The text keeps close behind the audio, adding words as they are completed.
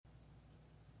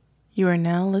You are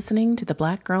now listening to the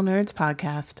Black Girl Nerds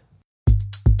podcast.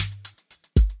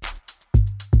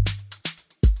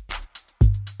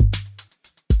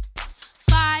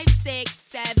 5, 6,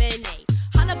 7, 8.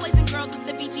 Holla boys and girls, it's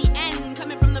the BGN.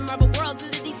 Coming from the Marvel world to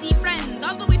the DC friends.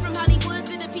 All the way from Hollywood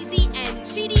to the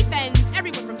PCN. She defends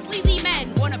everyone from sleazy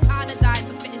men. Won't apologize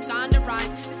for spitting Shonda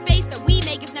rhymes. The space that we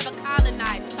make is never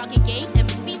colonized. Talking games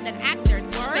and movies and actors.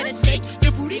 Better shake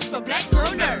your booties for Black Girl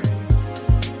Nerds.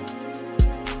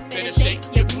 Better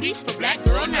shake your booties for Black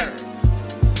Girl Nerds.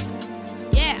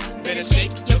 Yeah, better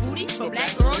shake your booties for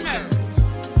Black Girl Nerds.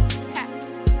 Ha.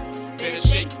 Better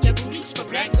shake your booties for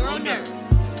Black Girl Nerds.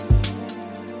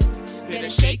 Better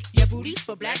shake your booties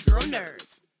for Black Girl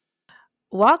Nerds.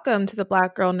 Welcome to the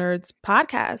Black Girl Nerds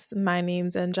podcast. My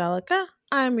name's Angelica.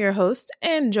 I'm your host,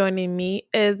 and joining me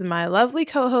is my lovely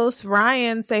co-host,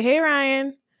 Ryan. Say hey,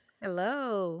 Ryan.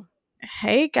 Hello.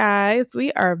 Hey, guys.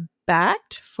 We are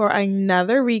back for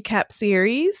another recap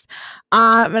series.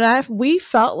 We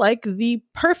felt like the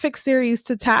perfect series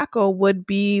to tackle would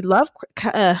be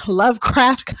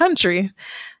Lovecraft Country.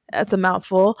 That's a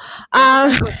mouthful.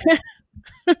 It's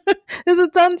a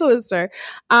tongue twister.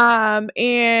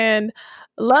 And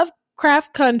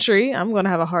Lovecraft Country, I'm going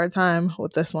to have a hard time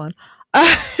with this one.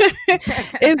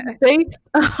 It's based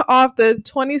off the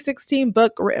 2016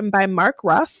 book written by Mark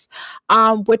Ruff,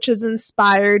 which is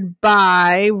inspired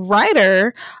by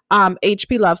writer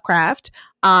H.P. Lovecraft,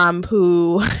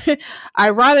 who,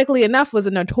 ironically enough, was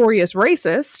a notorious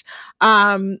racist.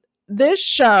 This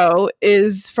show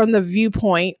is from the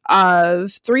viewpoint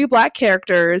of three Black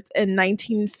characters in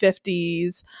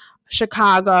 1950s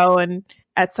Chicago, and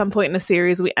at some point in the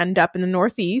series, we end up in the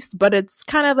Northeast, but it's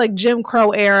kind of like Jim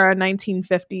Crow era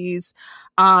 1950s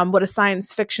with a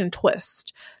science fiction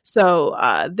twist. So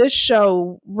this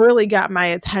show really got my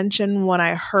attention when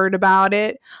I heard about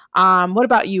it. What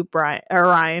about you,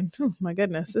 Ryan? Oh, my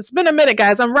goodness. It's been a minute,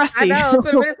 guys. I'm rusty. I know. It's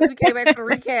been a minute since we came back to the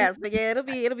recaps, but yeah,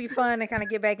 it'll be fun to kind of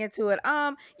get back into it.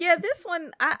 Yeah, this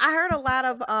one, I heard a lot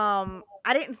of,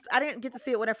 I didn't get to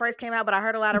see it when it first came out, but I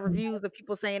heard a lot of reviews of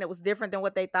people saying it was different than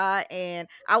what they thought, and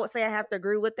I would say I have to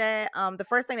agree with that. The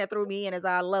first thing that threw me in is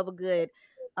I love a good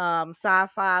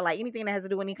sci-fi, like anything that has to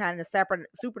do with any kind of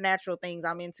supernatural things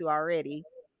I'm into already.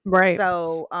 Right.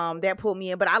 So that pulled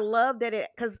me in, but I love that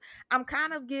because I'm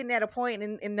kind of getting at a point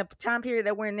in the time period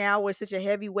that we're in now where it's such a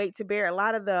heavy weight to bear. A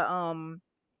lot of the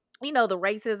the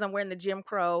racism, we're in the Jim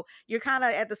Crow, you're kind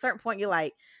of at the certain point you're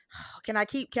like, oh, can I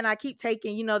keep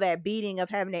taking that beating of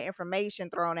having that information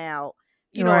thrown out,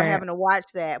 or having to watch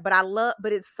that. But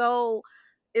it's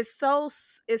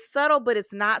subtle, but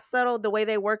it's not subtle the way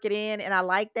they work it in, and I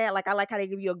like that. Like, I like how they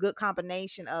give you a good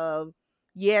combination of,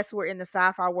 yes, we're in the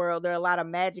sci-fi world, there are a lot of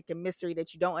magic and mystery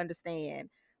that you don't understand,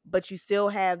 but you still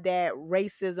have that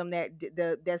racism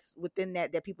that's within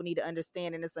that people need to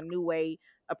understand, and it's a new way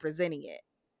of presenting it.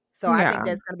 So I think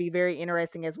that's going to be very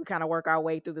interesting as we kind of work our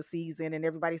way through the season and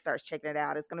everybody starts checking it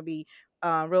out. It's going to be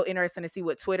real interesting to see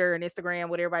what Twitter and Instagram,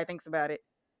 what everybody thinks about it.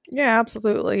 Yeah,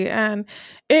 absolutely. And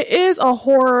it is a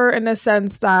horror in the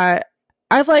sense that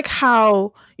I like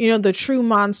how, the true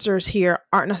monsters here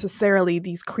aren't necessarily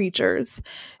these creatures.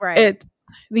 Right. It's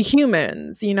the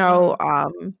humans,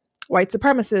 white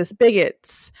supremacists,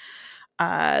 bigots,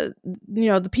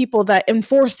 the people that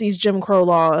enforce these Jim Crow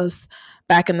laws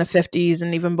back in the 50s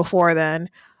and even before then.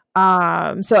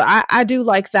 So I do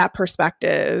like that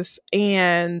perspective.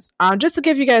 And just to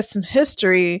give you guys some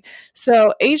history,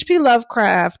 so H.P.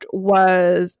 Lovecraft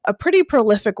was a pretty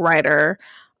prolific writer.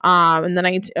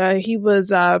 He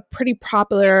was pretty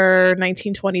popular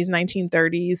 1920s,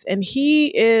 1930s, and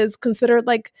he is considered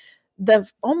like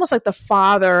almost like the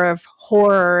father of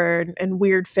horror and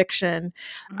weird fiction.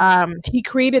 He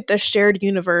created the shared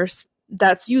universe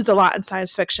that's used a lot in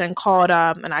science fiction called,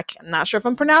 and I'm not sure if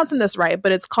I'm pronouncing this right,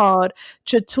 but it's called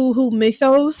Cthulhu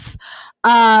Mythos,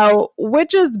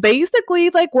 which is basically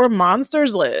like where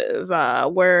monsters live,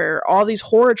 where all these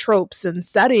horror tropes and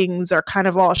settings are kind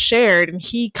of all shared. And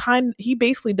he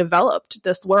basically developed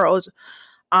this world.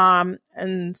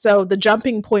 And so the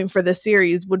jumping point for this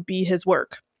series would be his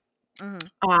work.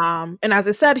 Mm-hmm. And as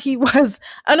I said, he was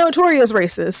a notorious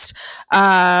racist.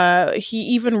 He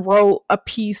even wrote a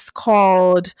piece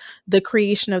called The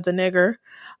Creation of the Nigger.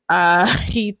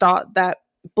 He thought that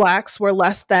Blacks were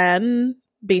less than,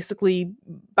 basically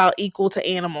about equal to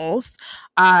animals.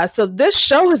 So this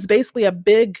show is basically a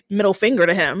big middle finger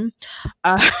to him.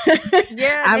 They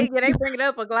bring it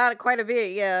up quite a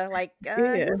bit. Yeah, like he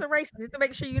was a racist, just to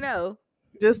make sure you know.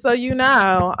 Just so you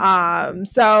know.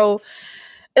 So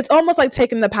it's almost like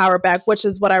taking the power back, which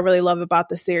is what I really love about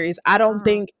the series. I don't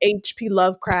think H.P.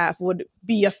 Lovecraft would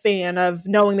be a fan of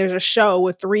knowing there's a show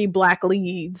with 3 Black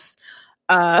leads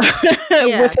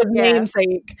with his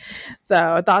namesake.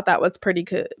 So I thought that was pretty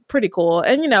cool.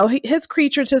 And, you know, his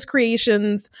creatures, his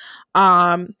creations,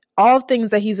 all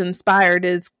things that he's inspired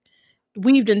is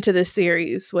weaved into this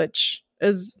series, which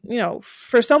is, you know,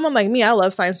 for someone like me, I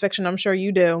love science fiction. I'm sure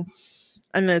you do.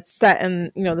 And it's set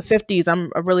in, you know, the 50s.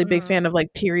 I'm a really big fan of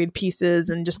like period pieces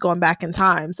and just going back in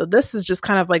time. So this is just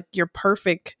kind of like your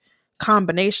perfect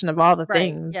combination of all the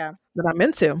things that I'm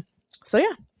into. So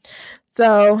yeah.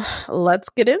 So let's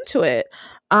get into it.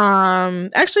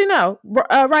 Actually, no.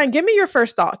 Ryan, give me your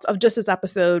first thoughts of just this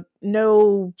episode.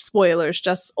 No spoilers,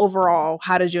 just overall.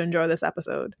 How did you enjoy this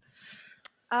episode?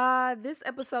 This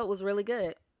episode was really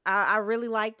good. I really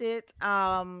liked it.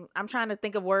 I'm trying to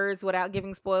think of words without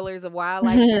giving spoilers of why I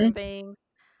like certain things.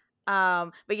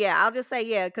 But yeah, I'll just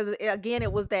say because again,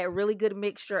 it was that really good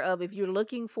mixture of, if you're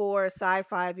looking for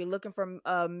sci-fi, if you're looking for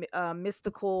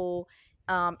mystical,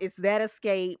 it's that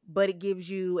escape, but it gives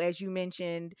you, as you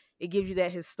mentioned, it gives you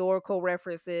that historical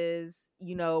references.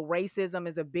 You know, racism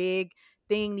is a big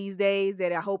thing these days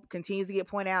that I hope continues to get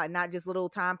pointed out, and not just little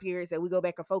time periods that we go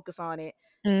back and focus on it.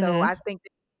 So I think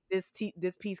this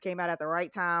piece came out at the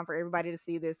right time for everybody to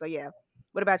see this. So yeah.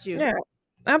 What about you? Yeah,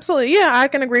 absolutely. Yeah, I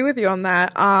can agree with you on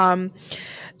that.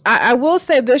 I will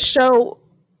say this show,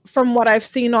 from what I've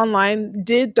seen online,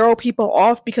 did throw people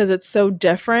off because it's so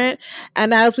different.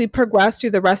 And as we progress through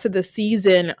the rest of the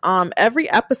season,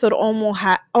 every episode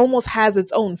almost has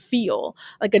its own feel,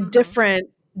 like a different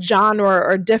genre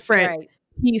or different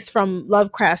piece from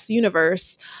Lovecraft's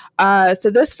universe. So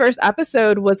this first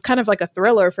episode was kind of like a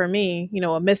thriller for me, you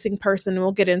know, a missing person.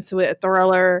 We'll get into it, a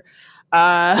thriller.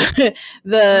 Some of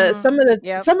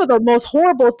the most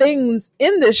horrible things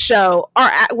in this show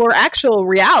were actual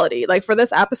reality, like for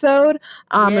this episode.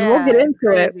 And we'll get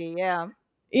into it.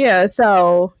 Yeah.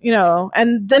 So, you know,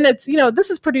 and then it's, you know, this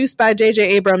is produced by J.J.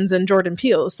 Abrams and Jordan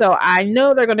Peele. So I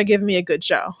know they're going to give me a good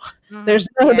show. There's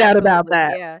no doubt about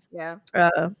that.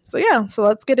 So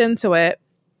let's get into it.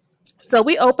 So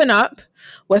we open up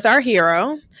with our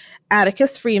hero,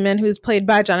 Atticus Freeman, who's played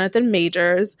by Jonathan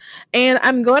Majors. And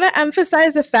I'm going to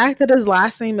emphasize the fact that his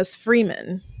last name is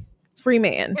Freeman.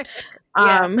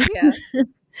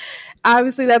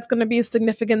 Obviously, that's going to be a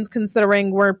significance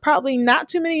considering we're probably not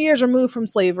too many years removed from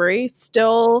slavery.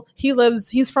 Still, he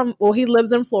lives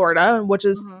in Florida, which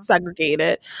is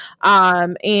segregated.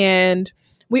 And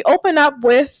we open up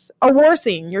with a war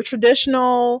scene, your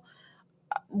traditional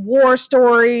war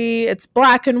story. It's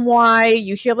black and white.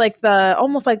 You hear like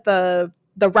almost like the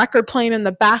record playing in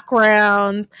the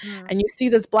background, and you see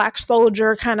this black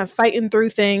soldier kind of fighting through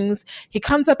things. He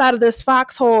comes up out of this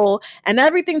foxhole and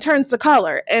everything turns to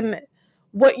color. And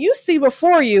what you see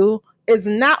before you is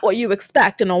not what you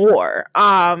expect in a war.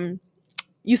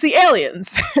 You see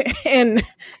aliens and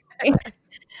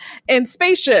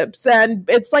spaceships, and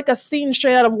it's like a scene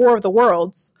straight out of War of the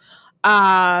Worlds.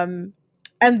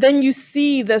 And then you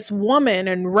see this woman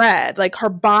in red, like her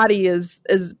body is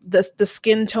the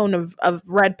skin tone of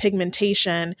red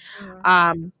pigmentation.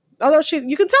 Although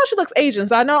you can tell she looks Asian.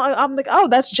 So I'm like, oh,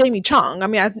 that's Jamie Chung. I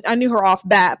mean, I knew her off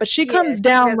bat, but she comes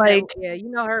down like, you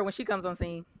know her when she comes on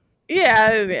scene.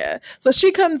 Yeah. So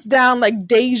she comes down like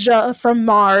Deja from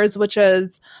Mars, which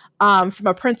is from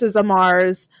A Princess of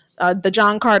Mars, the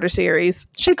John Carter series.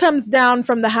 She comes down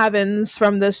from the heavens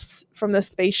from this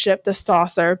spaceship, the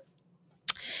saucer.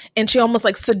 And she almost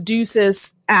like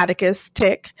seduces Atticus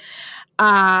Tick.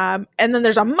 And then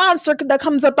there's a monster that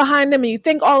comes up behind him and you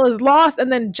think all is lost.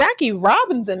 And then Jackie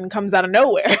Robinson comes out of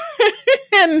nowhere.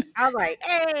 And I was like,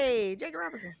 hey, Jackie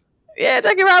Robinson. Yeah,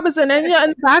 Jackie Robinson. And, you know, in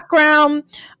the background,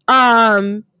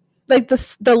 like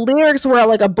the lyrics were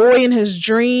like a boy in his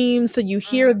dreams. So you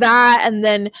hear that. And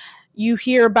then you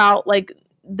hear about like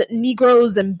the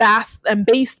Negroes and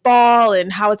baseball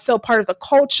and how it's so part of the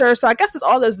culture. So I guess it's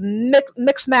all this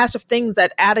mixed match of things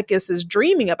that Atticus is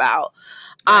dreaming about.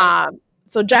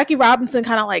 So Jackie Robinson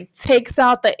kind of like takes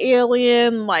out the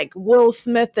alien like Will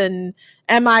Smith and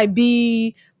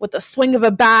MIB with the swing of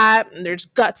a bat, and there's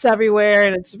guts everywhere,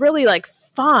 and it's really like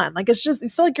fun. Like it's just, you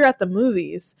feel like you're at the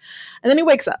movies. And then he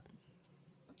wakes up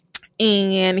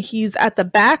and he's at the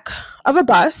back of a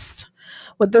bus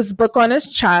with this book on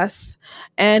his chest.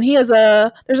 And there's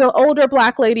an older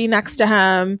black lady next to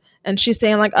him, and she's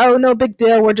saying like, oh, no big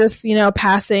deal. We're just, you know,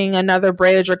 passing another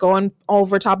bridge or going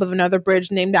over top of another bridge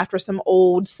named after some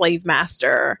old slave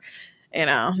master. You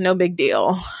know, no big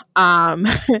deal. And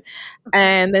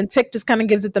then Tick just kind of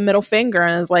gives it the middle finger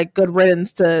and is like, good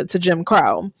riddance to Jim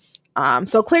Crow.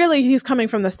 So clearly he's coming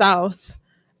from the South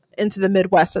into the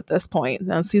Midwest at this point.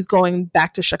 And so he's going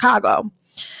back to Chicago.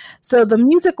 So the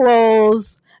music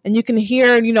rolls and you can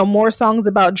hear, you know, more songs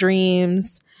about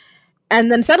dreams.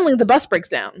 And then suddenly the bus breaks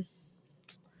down.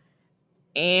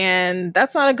 And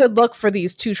that's not a good look for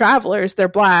these two travelers. They're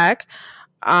Black.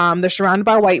 They're surrounded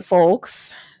by white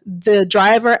folks. The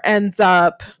driver ends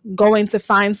up going to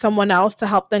find someone else to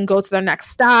help them go to their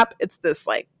next stop. It's this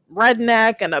like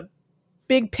redneck and a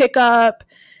big pickup.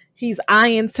 He's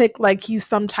eyeing Tick like he's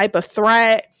some type of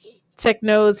threat. Tick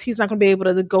knows he's not going to be able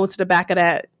to go to the back of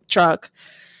that truck.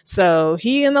 So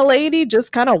he and the lady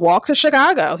just kind of walk to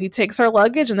Chicago. He takes her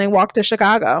luggage and they walk to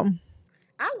Chicago.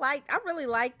 I really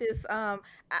like this. I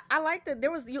like that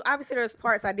obviously there's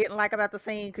parts I didn't like about the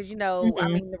scene because, you know, I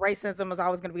mean, the racism is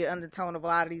always going to be an undertone of a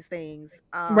lot of these things.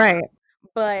 Right.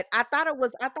 But I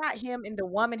thought him and the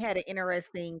woman had an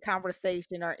interesting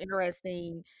conversation or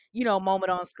interesting, you know, moment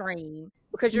on screen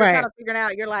because you're kind of figuring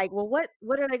out, you're like, well, what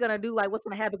are they going to do? Like, what's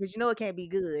going to happen? Because you know it can't be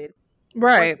good.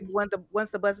 Right.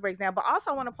 Once the bus breaks down. But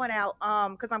also I want to point out,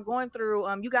 because I'm going through,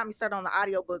 you got me started on the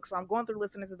audiobook, so I'm going through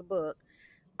listening to the book.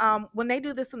 When they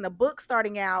do this in the book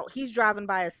starting out, he's driving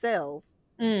by himself.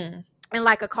 And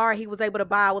like a car he was able to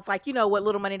buy with, like, you know, what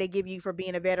little money they give you for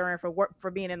being a veteran,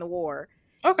 for being in the war.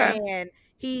 Okay. And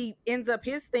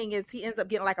his thing is he ends up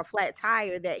getting like a flat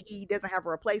tire that he doesn't have a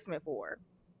replacement for.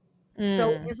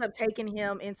 So it ends up taking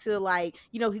him into, like,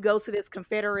 you know, he goes to this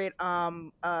Confederate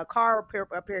car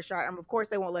repair shop, and of course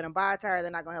they won't let him buy a tire. They're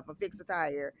not gonna help him fix the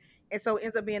tire. And so it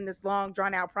ends up being this long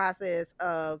drawn out process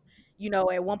of, you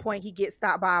know, at one point he gets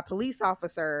stopped by a police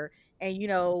officer, and, you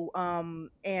know,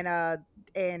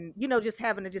 and you know, just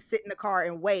having to just sit in the car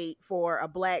and wait for a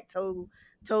Black tow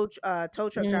truck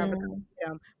driver to come get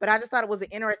him. But I just thought it was an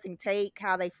interesting take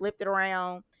how they flipped it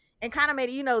around and kind of made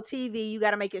it, you know, TV, you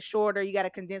got to make it shorter, you got to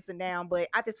condense it down. But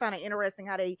I just found it interesting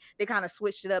how they kind of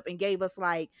switched it up and gave us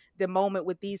like the moment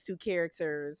with these two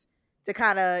characters to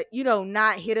kind of, you know,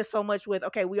 not hit us so much with,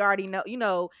 okay, we already know,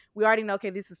 okay,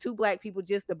 this is two Black people,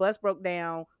 just the bus broke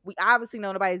down. We obviously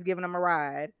know nobody's giving them a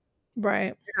ride.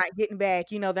 Right. They're not getting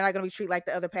back, you know, they're not going to be treated like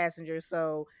the other passengers.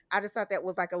 So I just thought that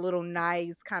was like a little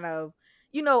nice kind of,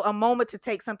 you know, a moment to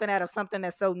take something out of something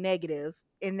that's so negative.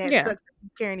 And that sucks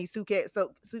carrying these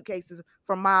suitcases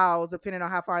for miles, depending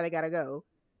on how far they got to go.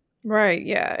 Right.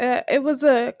 Yeah. It was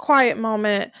a quiet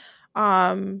moment.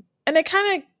 And it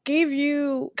kind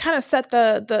of set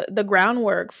the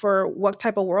groundwork for what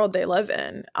type of world they live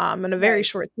in a very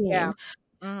short scene. Yeah.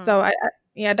 Mm-hmm. So I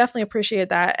definitely appreciate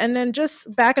that. And then just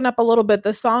backing up a little bit,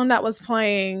 the song that was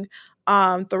playing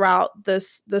throughout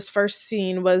this first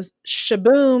scene was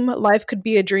Shaboom, Life Could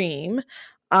Be a Dream.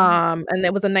 And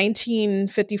it was a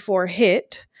 1954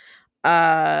 hit.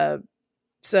 So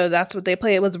that's what they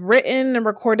play. It was written and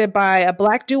recorded by a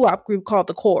Black doo-wop group called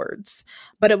The Chords,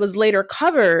 but it was later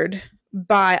covered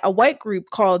by a white group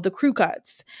called The Crew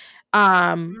Cuts,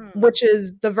 which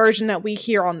is the version that we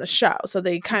hear on the show. So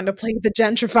they kind of played the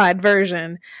gentrified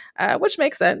version, which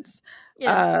makes sense.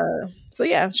 Yeah. So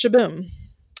yeah, Shaboom.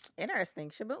 Interesting.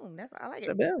 Shaboom. I like it.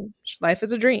 Shaboom. Life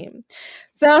is a dream.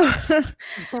 So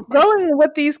going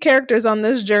with these characters on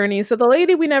this journey. So the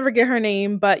lady, we never get her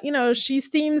name, but, you know, she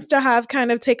seems to have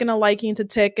kind of taken a liking to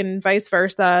Tick and vice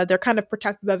versa. They're kind of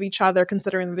protective of each other,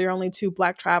 considering they're only two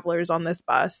Black travelers on this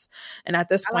bus. And at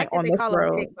this point on this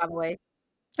road. Tick, by the way.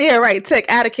 Yeah, right.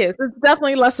 Tick, Atticus. It's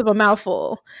definitely less of a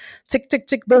mouthful. Tick, tick,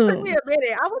 tick, boom. It took me a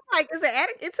minute. I was like, is it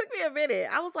Atticus? It took me a minute.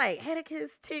 I was like,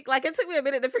 Atticus, Tick. Like, it took me a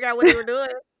minute to figure out what they were doing.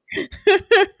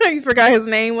 You forgot his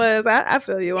name was. I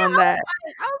feel you on that.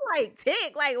 I was like,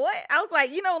 Tick, like what? I was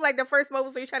like, you know, like the first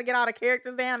moment where you try to get all the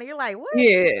characters down and you're like, what?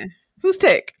 Yeah. Who's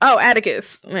Tick? Oh,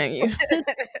 Atticus. Man, you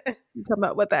come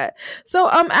up with that. So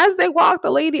as they walk, the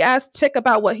lady asks Tick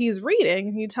about what he's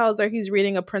reading. He tells her he's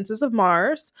reading A Princess of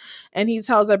Mars, and he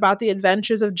tells her about the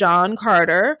adventures of John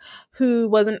Carter, who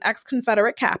was an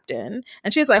ex-Confederate captain.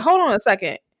 And she's like, hold on a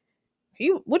second.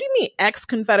 What do you mean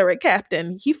ex-Confederate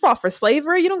captain? He fought for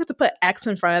slavery? You don't get to put X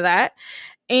in front of that.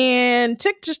 And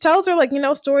Tick just tells her, like, you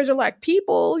know, stories are like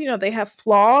people. You know, they have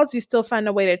flaws. You still find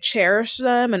a way to cherish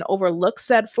them and overlook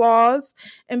said flaws.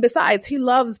 And besides, he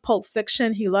loves Pulp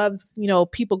Fiction. He loves, you know,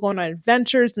 people going on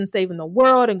adventures and saving the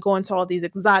world and going to all these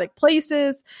exotic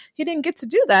places. He didn't get to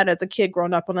do that as a kid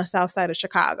growing up on the south side of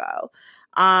Chicago.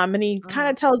 And he kind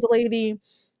of tells the lady,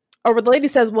 or the lady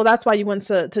says, well, that's why you went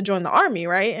to join the army,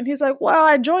 right? And he's like, well,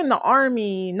 I joined the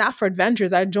army not for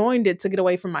adventures. I joined it to get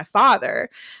away from my father,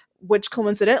 which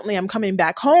coincidentally, I'm coming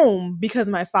back home because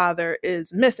my father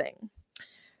is missing.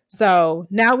 So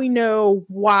now we know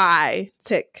why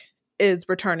Tick is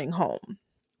returning home.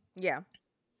 Yeah.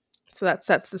 So that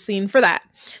sets the scene for that.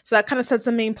 So that kind of sets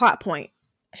the main plot point.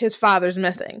 his father's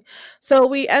missing. So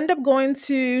we end up going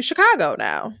to Chicago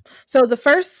now. So the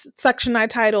first section I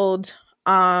titled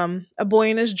A Boy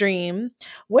in His Dream.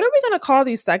 What are we going to call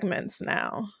these segments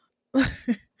now?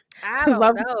 I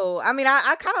don't know. I mean,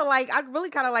 I really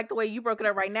kind of like the way you broke it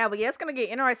up right now, but yeah, it's going to get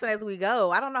interesting as we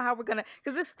go. I don't know how we're going to,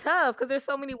 because it's tough, because there's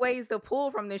so many ways to pull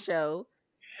from this show.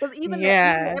 Because even the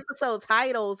episode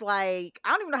titles, like, I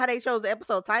don't even know how they chose the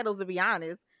episode titles, to be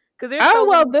honest. Because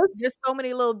there's so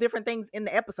many little different things in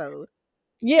the episode.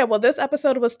 Yeah, well, this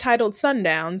episode was titled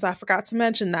Sundowns. I forgot to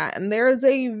mention that. And there is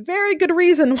a very good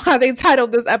reason why they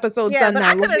titled this episode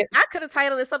Sundown. But I could have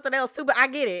titled it something else too, but I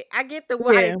get it. I get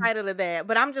why they titled it that.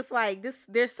 But I'm just like,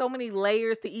 there's so many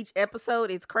layers to each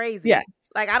episode. It's crazy. Yes.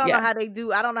 Like, I don't know how they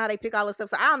do. I don't know how they pick all this stuff.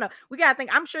 So I don't know. We got to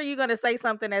think. I'm sure you're going to say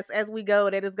something as we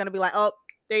go that is going to be like, oh,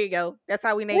 there you go. That's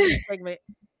how we name this segment.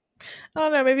 I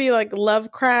don't know. Maybe like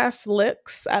Lovecraft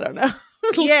Licks. I don't know.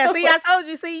 Yeah, see, I told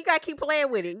you. See, you gotta keep playing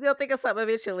with it. We'll think of something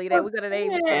eventually that we're gonna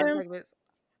name it.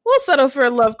 We'll settle for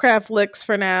Lovecraft Licks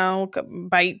for now.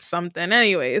 Bite something.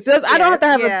 Anyways, I don't have to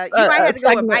have you might have to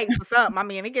go with bites or something. I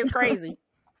mean, it gets crazy.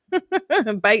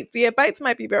 Bites. Yeah, bites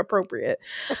might be appropriate.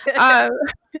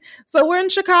 So we're in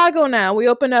Chicago now. We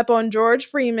open up on George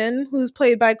Freeman, who's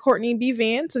played by Courtney B.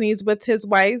 Vance, and he's with his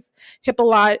wife,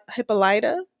 Hippolyta.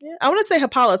 Yeah. I want to say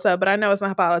Hippolyta, but I know it's not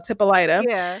Hippolyta. It's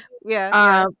Hippolyta.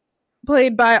 Yeah.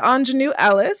 Played by Anjanou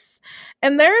Ellis,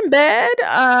 and they're in bed.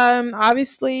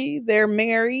 Obviously they're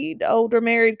married, older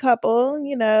married couple,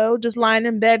 just lying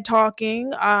in bed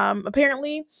talking.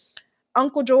 Apparently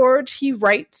Uncle George, he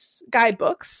writes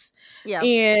guidebooks. Yeah.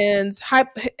 And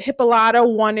Hippolyta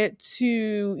wanted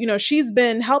to, she's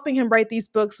been helping him write these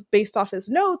books based off his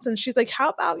notes. And she's like, how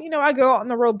about, I go out on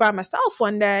the road by myself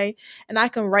one day and I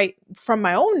can write from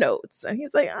my own notes. And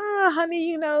he's like,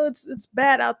 honey, it's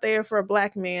bad out there for a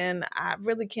Black man. I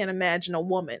really can't imagine a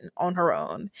woman on her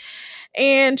own.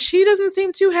 And she doesn't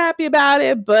seem too happy about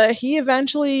it, but he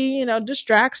eventually,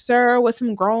 distracts her with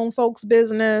some grown folks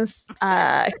business.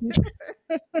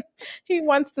 He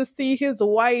wants to see his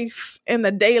wife in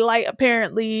the daylight,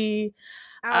 apparently.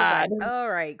 I was like,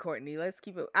 all right, Courtney, let's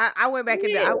keep it. I went back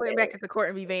into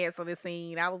Courtney B. Vance on this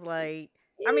scene. I was like,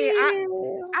 I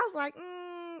was like,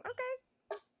 okay.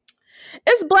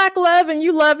 It's Black love and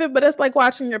you love it, but it's like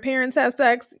watching your parents have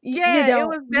sex.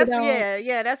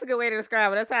 That's a good way to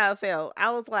describe it. That's how I felt.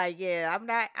 I was like, yeah, I'm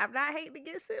not hating to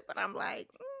get it, but I'm like,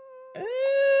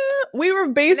 we were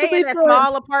basically in a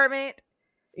small apartment.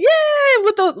 Yeah,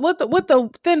 with the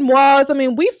thin walls. I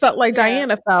mean, we felt like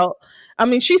Diana felt. I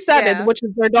mean, she said it, which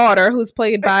is her daughter, who's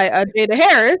played by Jada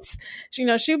Harris. She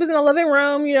was in the living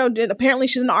room. Apparently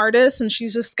she's an artist, and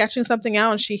she's just sketching something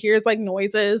out, and she hears like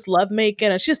noises, lovemaking,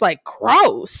 and she's like,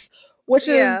 gross. Which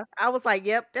is, I was like,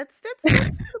 yep, that's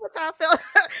what I felt.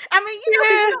 I mean, you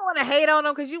don't want to hate on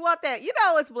them because you want that.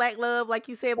 It's Black love, like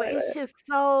you said, but it's just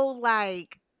so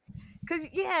like. Because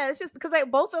it's just because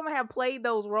both of them have played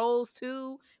those roles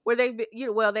too, where they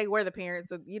they were the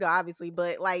parents, obviously,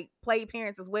 but like played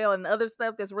parents as well, and other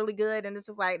stuff that's really good, and it's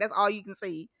just like that's all you can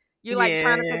see. You're like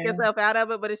trying to pick yourself out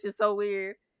of it, but it's just so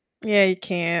weird. Yeah, you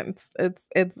can't.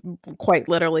 It's quite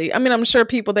literally. I mean, I'm sure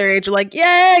people their age are like,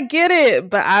 yeah, get it,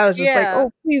 but I was just like,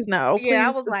 oh, please no. Please. Yeah,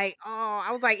 I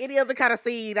was like any other kind of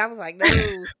scene. I was like, no.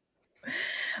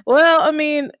 Well, I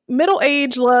mean,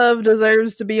 middle-aged love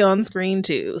deserves to be on screen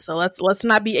too. So let's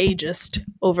not be ageist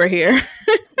over here.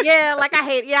 I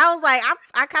was like,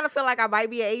 I kind of feel like I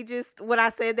might be an ageist when I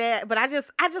said that, but I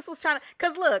just was trying to,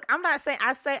 because look, I'm not saying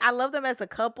I love them as a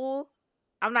couple.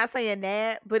 I'm not saying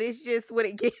that, but it's just what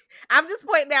it gets. I'm just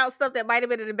pointing out stuff that might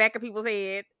have been in the back of people's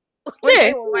head when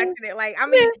they were watching it. Like, I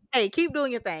mean, hey, keep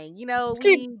doing your thing.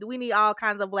 We need all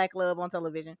kinds of Black love on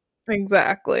television.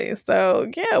 Exactly. So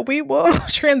we will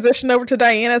transition over to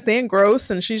Diana saying gross,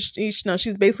 and she's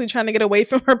basically trying to get away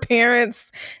from her parents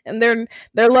and their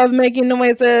lovemaking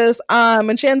noises.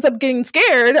 And she ends up getting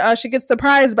scared. She gets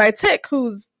surprised by Tick,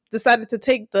 who's decided to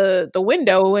take the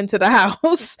window into the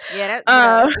house. Yeah,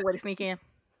 that's a way to sneak in.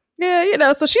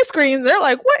 Yeah, so she screams. They're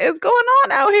like, "What is going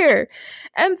on out here?"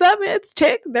 Ends up it's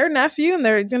Tick, their nephew, and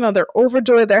they're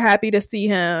overjoyed. They're happy to see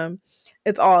him.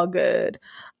 It's all good.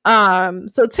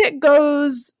 So Tick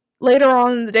goes later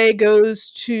on in the day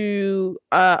to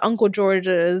Uncle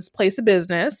George's place of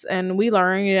business, and we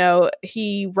learn,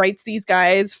 he writes these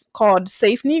guides called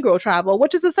Safe Negro Travel,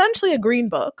 which is essentially a green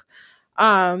book.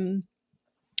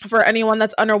 For anyone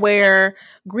that's unaware,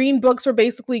 green books are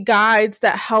basically guides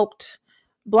that helped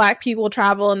Black people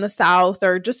travel in the South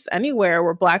or just anywhere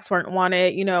where Blacks weren't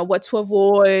wanted, what to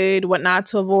avoid, what not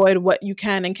to avoid, what you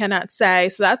can and cannot say.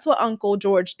 So that's what Uncle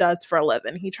George does for a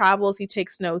living. He travels, he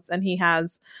takes notes, and he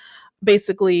has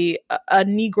basically a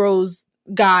Negro's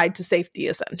guide to safety,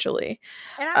 essentially.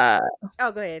 And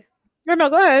go ahead. No,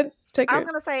 go ahead. I was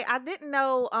gonna say I didn't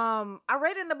know. I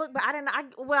read it in the book, but I didn't.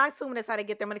 I assume that's how they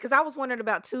get their money, because I was wondering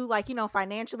about too, like,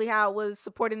 financially how it was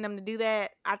supporting them to do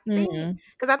that. I think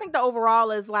because I think the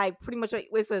overall is like pretty much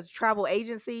it's a travel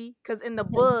agency. Because in the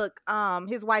book,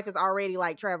 his wife is already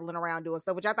like traveling around doing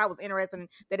stuff, which I thought was interesting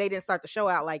that they didn't start the show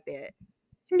out like that.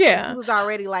 Yeah, he was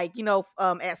already like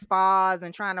at spas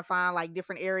and trying to find like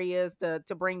different areas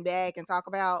to bring back and talk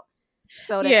about.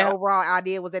 So that the overall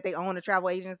idea was that they own a travel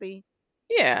agency.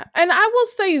 Yeah, and I will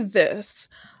say this.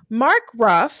 Mark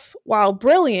Ruff, while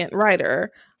brilliant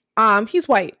writer, he's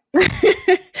white.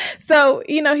 So,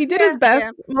 he did his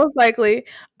best, most likely.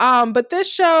 But this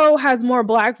show has more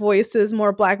Black voices,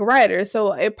 more Black writers.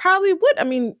 So it probably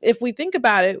would, if we think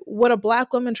about it, would a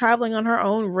Black woman traveling on her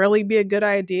own really be a good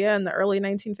idea in the early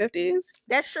 1950s?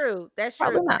 That's true. That's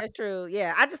true.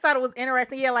 Yeah. I just thought it was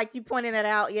interesting. Yeah, like you pointed that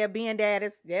out. Yeah, being dad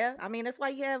is, that's why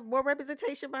you have more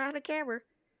representation behind the camera.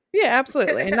 Yeah,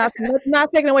 absolutely. And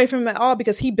not taken away from him at all,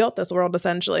 because he built this world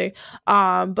essentially.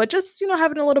 But just,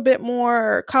 having a little bit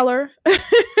more color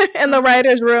in the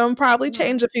writer's room probably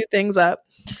change a few things up.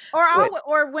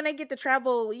 Or when they get to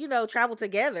travel, travel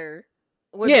together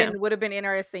would have been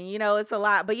interesting. It's a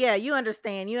lot. But yeah, you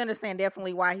understand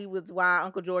definitely why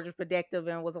Uncle George was protective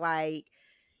and was like,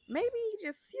 maybe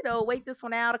just, wait this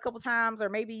one out a couple times, or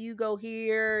maybe you go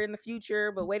here in the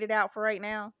future, but wait it out for right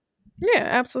now. Yeah,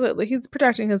 absolutely. He's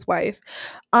protecting his wife.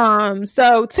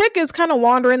 So Tick is kind of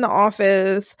wandering the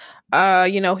office.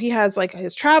 He has like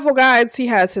his travel guides. He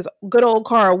has his good old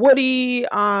car, Woody.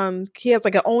 He has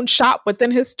like an own shop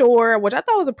within his store, which I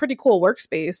thought was a pretty cool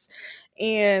workspace.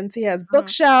 And he has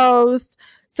bookshelves.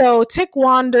 So Tick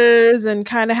wanders and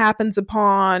kind of happens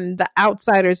upon The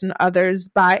Outsiders and Others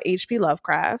by H.P.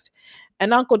 Lovecraft.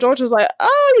 And Uncle George was like,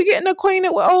 oh, you're getting acquainted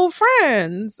with old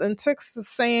friends. And Tick's is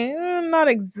saying, not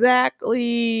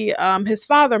exactly. His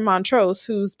father, Montrose,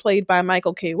 who's played by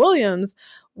Michael K. Williams,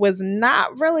 was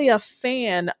not really a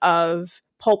fan of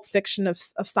pulp fiction, of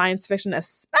science fiction,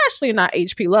 especially not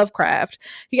H.P. Lovecraft.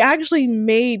 He actually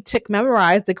made Tick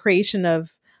memorize the creation of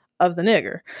the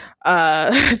nigger,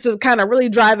 to kind of really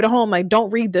drive it home, like,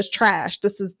 don't read this trash.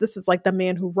 This is like the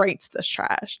man who writes this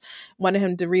trash. Wanted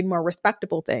him to read more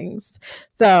respectable things.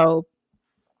 So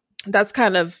that's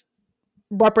kind of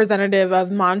representative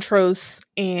of Montrose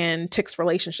and Tick's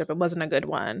relationship. It wasn't a good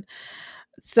one.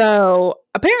 So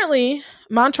apparently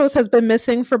Montrose has been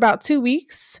missing for about 2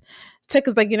 weeks. Tick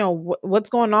is like, what's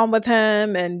going on with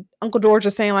him? And Uncle George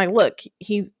is saying, like, look,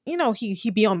 he's,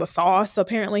 he be on the sauce. So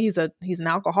apparently he's an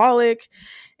alcoholic.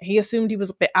 He assumed he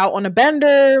was out on a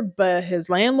bender, but his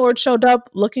landlord showed up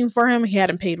looking for him. He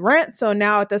hadn't paid rent. So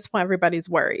now at this point, everybody's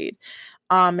worried.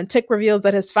 And Tick reveals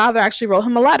that his father actually wrote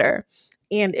him a letter.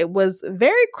 And it was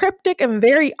very cryptic and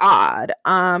very odd.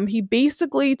 He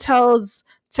basically tells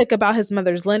Tick about his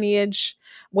mother's lineage,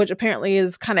 which apparently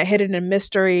is kind of hidden in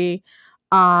mystery.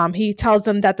 He tells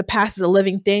them that the past is a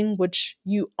living thing, which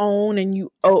you own and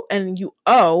you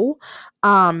owe.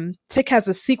 Tick has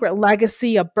a secret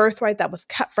legacy, a birthright that was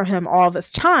kept from him all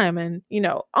this time. And,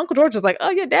 Uncle George is like,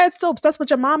 oh, your dad's still obsessed with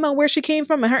your mama and where she came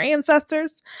from and her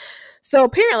ancestors. So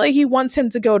apparently he wants him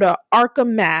to go to Arkham,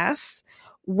 Mass,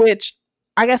 which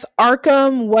I guess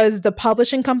Arkham was the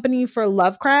publishing company for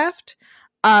Lovecraft.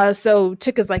 So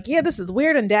Tick is like, yeah, this is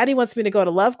weird, and Daddy wants me to go to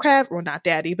Lovecraft, well, not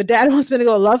Daddy, but Daddy wants me to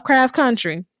go to Lovecraft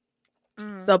Country.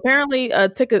 So apparently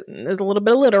Tick is a little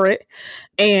bit illiterate,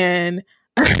 and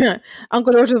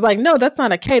Uncle George is like, no, that's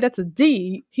not a K, that's a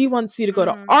D. He wants you to go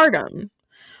to Arkham.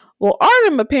 Well,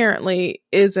 Arkham apparently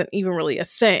isn't even really a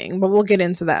thing, but we'll get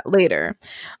into that later.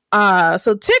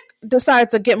 So Tick decides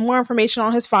to get more information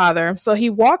on his father. So he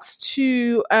walks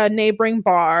to a neighboring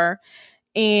bar.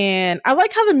 And I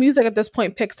like how the music at this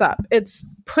point picks up. It's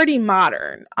pretty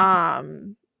modern.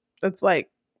 It's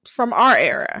like from our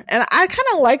era. And I kind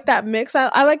of like that mix.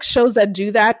 I like shows that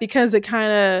do that because it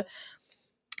kind of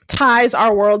ties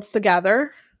our worlds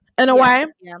together in a way.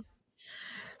 Yeah.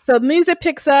 So the music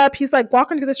picks up. He's like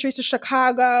walking through the streets of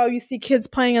Chicago. You see kids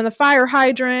playing on the fire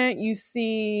hydrant. You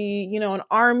see, an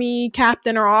army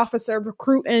captain or officer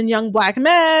recruiting young Black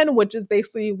men, which is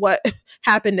basically what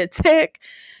happened to Tick.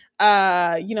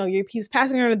 He's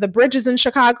passing under the bridges in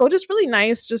Chicago. Just really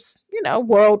nice. Just,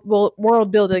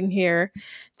 world building here.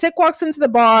 Tick walks into the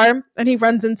bar and he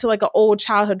runs into like an old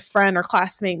childhood friend or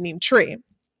classmate named Tree.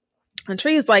 And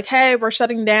Tree's like, hey, we're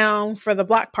shutting down for the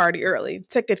block party early.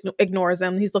 Tick ignores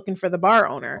him. He's looking for the bar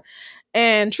owner.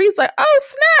 And Tree's like, oh,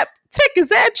 snap. Tick, is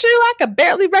that you? I could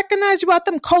barely recognize you out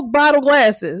them Coke bottle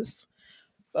glasses.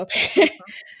 So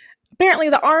apparently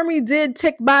the army did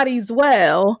Tick bodies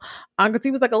well, because he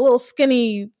was like a little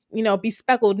skinny,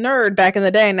 bespeckled nerd back in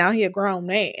the day. Now he a grown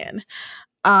man.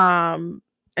 And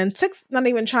Tick's not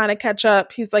even trying to catch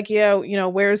up. He's like, yo,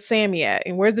 where's Sammy at?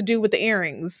 And where's the dude with the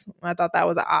earrings? I thought that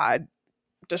was an odd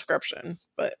description,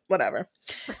 but whatever.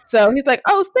 So he's like,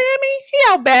 oh, Sammy, he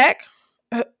out back.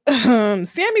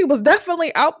 Sammy was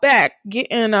definitely out back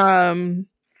getting some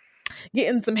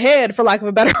head, for lack of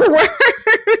a better word.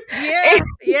 I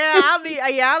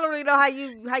don't really know how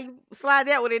you slide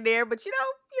that one in there, but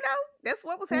that's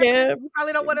what was happening. Yeah, you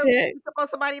probably don't want to pick up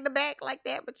somebody in the back like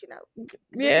that, but he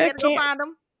had to go find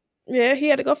them. Yeah, he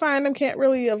had to go find him. Can't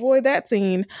really avoid that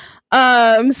scene.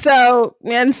 And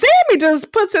Sammy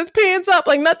just puts his pants up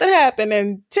like nothing happened,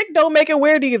 and Tick don't make it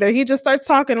weird either. He just starts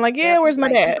talking like, yeah, where's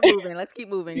my dad? Let's keep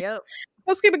moving. Yep.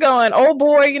 Let's keep it going. Old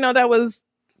boy, that was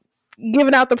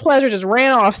giving out the pleasure just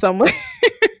ran off somewhere.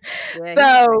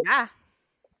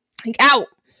 He out.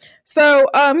 So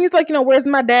he's like, where's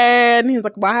my dad? And he's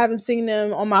like, well, I haven't seen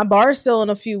him on my bar still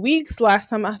in a few weeks. Last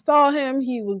time I saw him,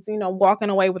 he was, walking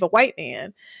away with a white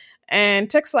man. And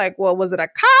Tick's like, well, was it a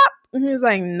cop? And he's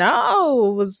like,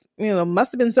 no, it was,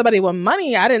 must have been somebody with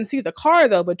money. I didn't see the car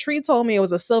though, but Tree told me it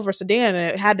was a silver sedan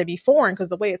and it had to be foreign because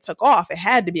the way it took off, it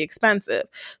had to be expensive.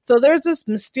 So there's this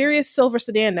mysterious silver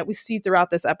sedan that we see throughout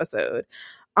this episode.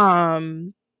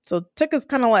 So Tick is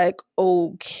kind of like,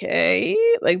 okay,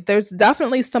 like there's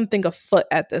definitely something afoot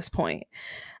at this point.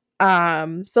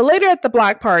 So later at the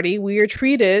block party, we are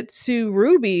treated to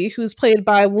Ruby, who's played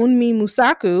by Wunmi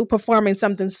Musaku, performing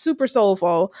something super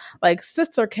soulful. Like,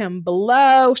 sister can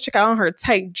blow. She got on her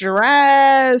tight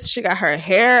dress. She got her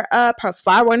hair up, her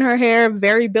flower in her hair.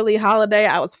 Very Billie Holiday.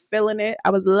 I was feeling it. I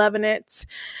was loving it.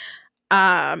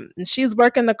 And she's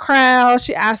working the crowd.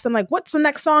 She asked them, like, what's the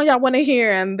next song y'all want to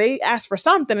hear? And they asked for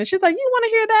something. And she's like, you want to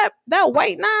hear that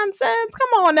white nonsense?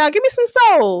 Come on now, give me some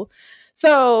soul.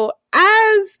 So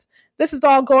as this is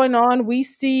all going on, we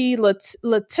see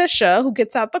Letitia, who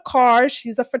gets out the car.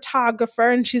 She's a photographer,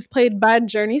 and she's played by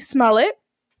Journey Smollett.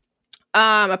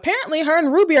 Apparently, her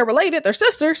and Ruby are related. They're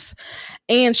sisters.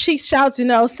 And she shouts,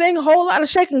 seeing a whole lot of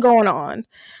shaking going on.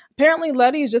 Apparently,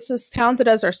 Letty is just as talented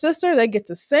as her sister. They get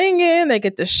to singing. They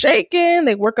get to shaking.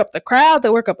 They work up the crowd.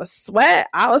 They work up a sweat.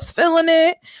 I was feeling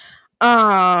it.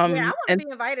 I want to be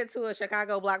invited to a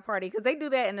Chicago block party because they do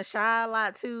that in the Chi a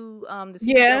lot too.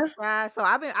 Chi. So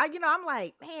I'm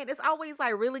like, man, it's always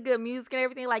like really good music and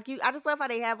everything. Like I just love how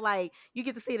they have like you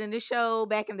get to see it in this show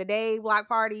back in the day, block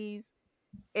parties,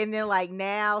 and then like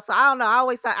now. So I don't know. I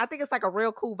think it's like a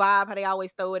real cool vibe how they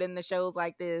always throw it in the shows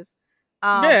like this.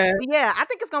 I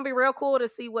think it's gonna be real cool to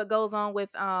see what goes on with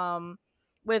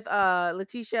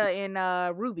Letitia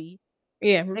and Ruby.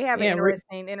 Yeah, they have an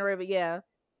interesting.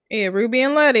 Yeah, Ruby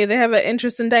and Letty, they have an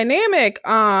interesting dynamic.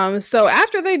 So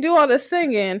after they do all this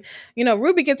singing,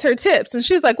 Ruby gets her tips, and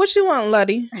she's like, "What you want,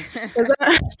 Letty?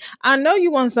 I know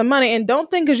you want some money, and don't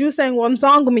think because you sang one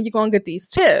song with me, you're gonna get these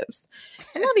tips."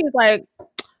 And Letty's like, "Girl,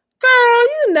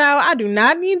 I do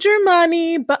not need your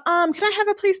money, but can I have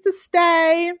a place to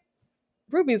stay?"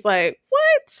 Ruby's like,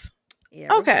 "What?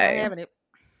 Yeah, okay, I'm not having it.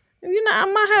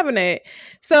 I'm not having it."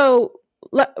 So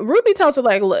Ruby tells her,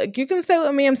 like, look, you can stay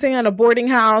with me. I'm staying at a boarding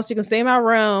house. You can stay in my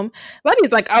room.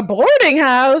 Letty's like, a boarding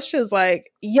house? She's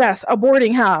like, yes, a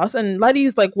boarding house. And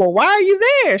Letty's like, well, why are you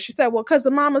there? She said, well, because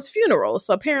of Mama's funeral.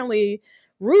 So apparently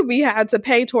Ruby had to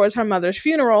pay towards her mother's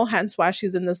funeral, hence why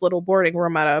she's in this little boarding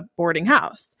room at a boarding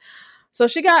house. So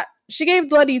she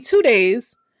gave Letty 2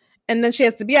 days, and then she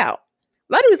has to be out.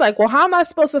 Letty's like, well, how am I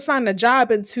supposed to find a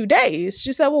job in 2 days?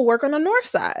 She said, well, work on the north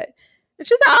side. And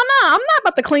she said, oh, no, I'm not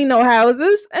about to clean no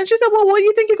houses. And she said, well, what do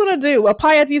you think you're going to do?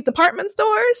 Apply at these department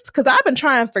stores? Because I've been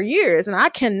trying for years, and I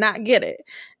cannot get it.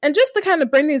 And just to kind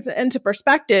of bring these into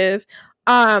perspective,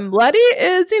 Letty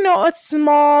is, a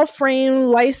small frame,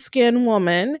 light-skinned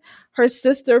woman. Her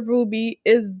sister, Ruby,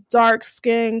 is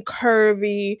dark-skinned,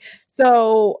 curvy.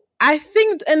 So I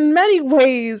think in many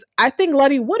ways, I think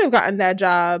Letty would have gotten that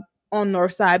job on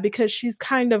Northside because she's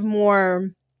kind of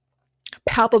more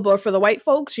palpable for the white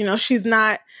folks. She's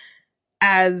not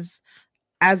as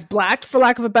black, for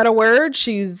lack of a better word.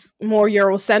 She's more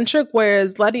Eurocentric,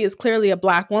 whereas Letty is clearly a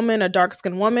black woman, a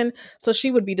dark-skinned woman, so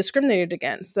she would be discriminated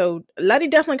against. So Letty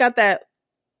definitely got that,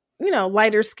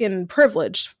 lighter skin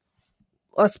privilege.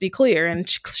 Let's be clear. And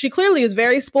she clearly is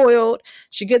very spoiled.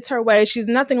 She gets her way. She's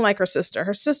nothing like her sister.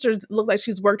 Her sister looks like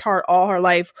she's worked hard all her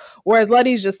life, whereas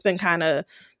Letty's just been kind of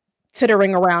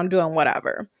tittering around doing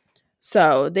whatever.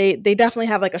 So they definitely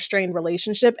have like a strained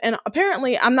relationship. And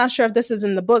apparently, I'm not sure if this is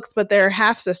in the books, but they're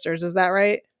half sisters. Is that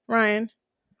right, Ryan?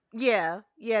 Yeah,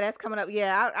 that's coming up.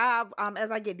 Yeah,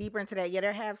 as I get deeper into that, yeah,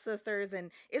 they're half sisters,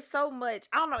 and it's so much.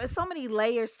 I don't know. It's so many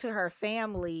layers to her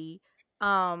family.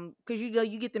 Because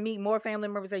you get to meet more family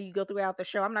members as you go throughout the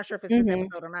show. I'm not sure if it's this Mm-hmm.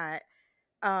 episode or not.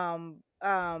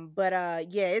 But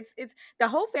yeah, it's the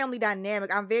whole family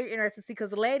dynamic. I'm very interested to see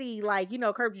because Letty, like,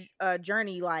 Curb's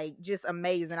journey, like, just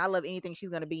amazing. I love anything she's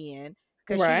gonna be in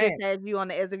because she just Right. has you on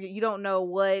the edge of you don't know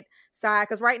what side.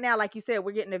 Because right now, like you said,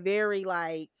 we're getting a very,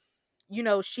 like,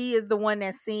 she is the one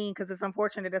that's seen because it's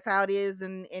unfortunate that's how it is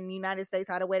in the United States,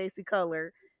 how the way they see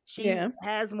color. She Yeah.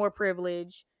 has more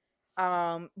privilege.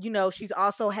 She's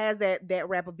also has that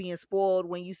rap of being spoiled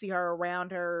when you see her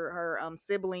around her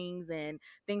siblings and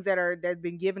things that's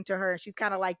been given to her, and she's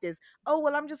kind of like this, oh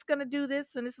well, I'm just gonna do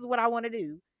this and this is what I want to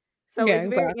do. So Yeah, it's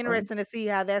very exactly. interesting to see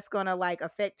how that's gonna, like,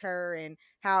 affect her and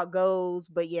how it goes.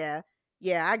 But yeah,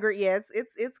 I agree. Yeah,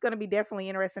 it's gonna be definitely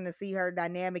interesting to see her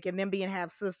dynamic and them being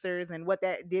half sisters and what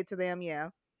that did to them. Yeah.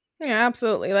 Yeah,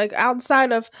 absolutely. Like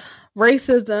outside of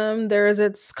racism, there's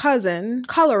its cousin,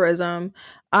 colorism.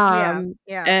 Yeah.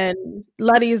 Yeah. And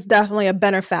Letty is definitely a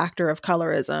benefactor of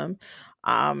colorism.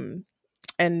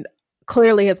 And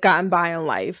clearly has gotten by in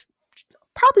life.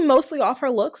 Probably mostly off her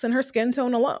looks and her skin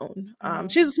tone alone. Mm-hmm.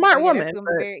 She's a Oh smart yeah, that's woman, gonna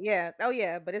be but very, yeah. Oh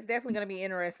yeah, but it's definitely gonna be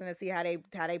interesting to see how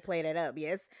they play that up.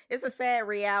 Yes, it's a sad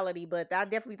reality, but I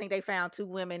definitely think they found two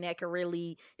women that can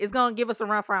really, it's gonna give us a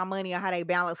run for our money on how they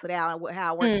balance it out and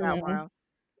how it works out for mhm. them.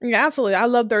 Yeah, absolutely. I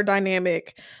love their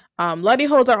dynamic. Letty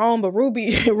holds her own, but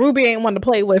Ruby Ruby ain't one to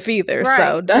play with either. Right,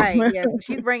 So right. definitely. Yeah, so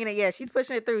she's bringing it. Yeah, she's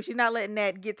pushing it through. She's not letting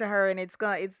that get to her, and it's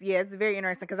very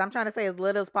interesting because I'm trying to say as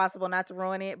little as possible not to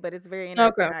ruin it, but it's very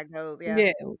interesting Okay. how it goes. Yeah,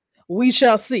 Yeah. We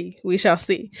shall see. We shall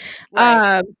see.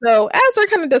 right. So as they're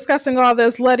kind of discussing all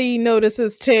this, Letty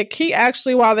notices Tick. He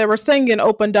actually, while they were singing,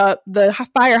 opened up the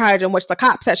fire hydrant, which the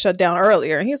cops had shut down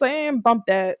earlier. And he's like, bump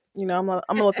that. I'm gonna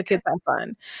let the kids have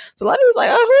fun. So Letty was like,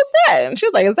 oh, who's that? And she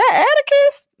was like, is that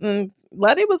Atticus? And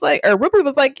Letty was like, or Ruby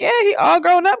was like, yeah, he all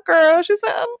grown up, girl. She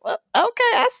said, oh,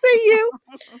 okay, I see you.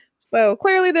 So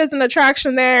clearly there's an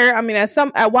attraction there. I mean,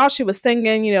 while she was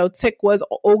singing, Tick was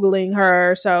ogling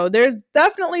her. So there's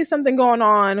definitely something going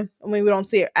on. I mean, we don't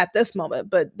see it at this moment,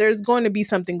 but there's going to be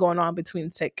something going on between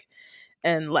Tick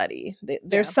and Letty.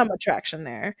 There's Yeah, some attraction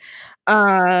there.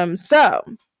 So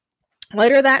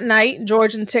later that night,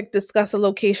 George and Tick discuss the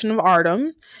location of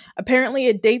Artem. Apparently,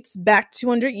 it dates back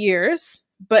 200 years,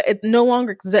 but it no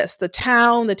longer exists. The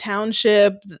town, the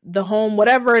township, the home,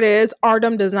 whatever it is,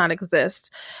 Artem does not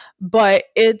exist. But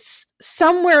it's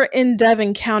somewhere in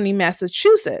Devon County,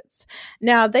 Massachusetts.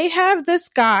 Now, they have this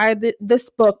guide, this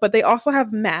book, but they also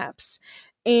have maps.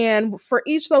 And for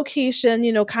each location,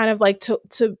 kind of like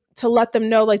to let them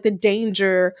know like the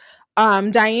danger,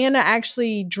 Diana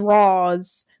actually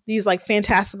draws these like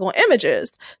fantastical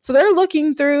images. So they're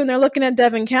looking through and they're looking at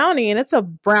Devon County and it's a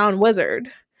brown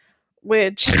wizard,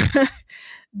 which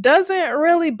doesn't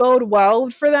really bode well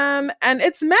for them. And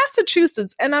it's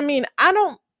Massachusetts. And I mean,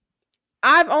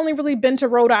 I've only really been to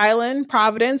Rhode Island,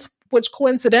 Providence, which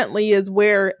coincidentally is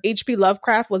where H.P.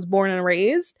 Lovecraft was born and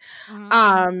raised.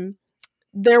 mm-hmm.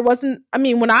 There wasn't, I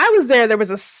mean, when I was there was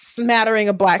a smattering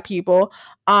of Black people.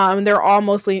 They're all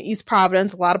mostly in East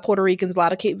Providence, a lot of Puerto Ricans, a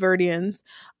lot of Cape Verdeans.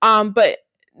 But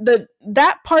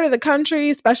that part of the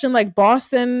country, especially in like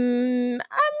Boston,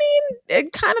 I mean,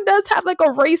 it kind of does have like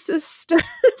a racist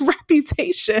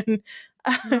reputation,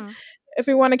 Mm-hmm. if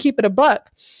we want to keep it a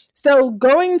buck. So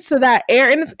going to that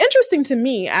area, and it's interesting to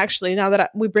me, actually, now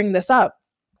that we bring this up,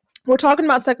 we're talking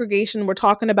about segregation, we're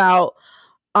talking about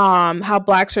how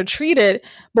Blacks are treated,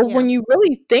 but Yeah. when you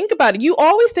really think about it, you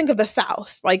always think of the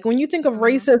South. Like when you think of Mm-hmm.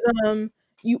 racism,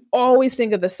 you always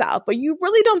think of the South, but you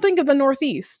really don't think of the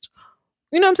Northeast.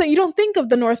 You know what I'm saying? You don't think of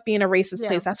the North being a racist Yeah.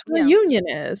 place. That's where Yeah. the Union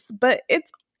is, but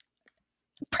it's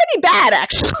pretty bad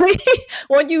actually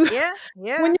when you Yeah.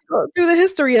 Yeah. go through the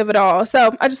history of it all.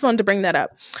 So I just wanted to bring that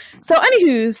up. So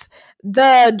anywho's,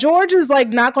 the George is like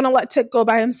not going to let Tick go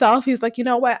by himself. He's like, you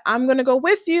know what? I'm going to go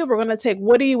with you. We're going to take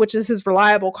Woody, which is his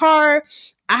reliable car.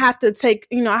 I have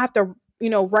to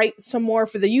write some more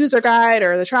for the user guide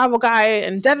or the travel guide.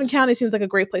 And Devon County seems like a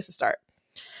great place to start.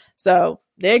 So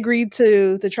they agreed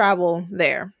to travel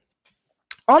there.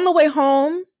 On the way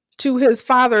home to his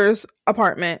father's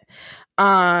apartment,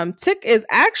 Tick is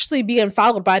actually being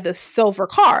followed by the silver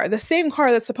car, the same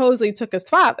car that supposedly took his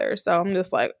father. So I'm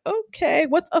just like, okay,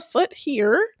 what's afoot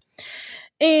here?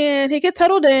 And he gets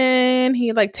settled in.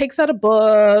 He like takes out a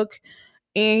book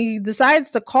and he decides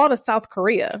to call to South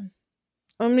Korea.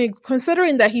 I mean,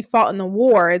 considering that he fought in the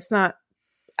war, it's not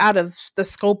out of the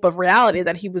scope of reality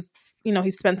that he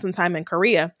spent some time in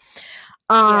Korea.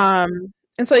 Yeah.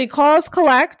 And so he calls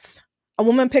collect a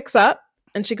woman picks up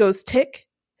and she goes, Tick,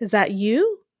 is that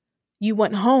you? You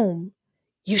went home.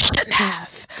 You shouldn't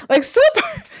have. Like super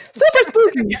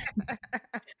spooky.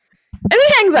 And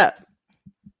he hangs up.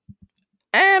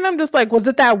 And I'm just like, was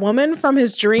it that woman from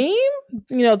his dream?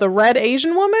 You know, the red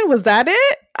Asian woman? Was that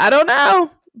it? I don't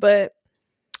know. But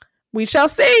we shall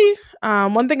see.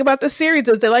 One thing about this series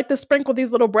is they like to sprinkle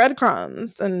these little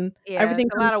breadcrumbs and everything.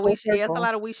 It's a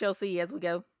lot of we shall see as we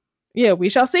go. Yeah, we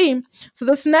shall see. So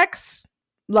this next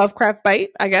Lovecraft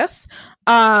bite, I guess,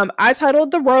 I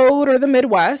titled The Road or the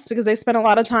Midwest because they spent a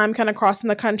lot of time kind of crossing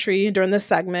the country during this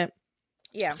segment.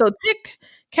 Yeah. So Tick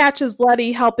catches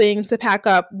Letty helping to pack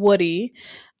up Woody.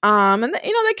 And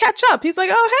they catch up. He's like,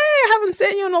 oh, hey, I haven't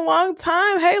seen you in a long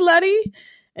time. Hey, Letty.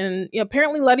 And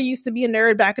apparently Letty used to be a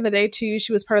nerd back in the day too.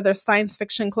 She was part of their science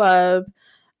fiction club.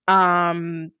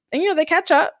 And they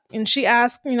catch up and she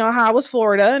asks, how was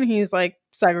Florida? And he's like,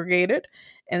 segregated.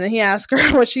 And then he asks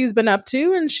her what she's been up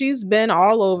to, and she's been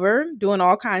all over doing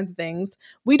all kinds of things.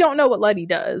 We don't know what Letty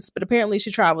does, but apparently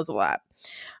she travels a lot.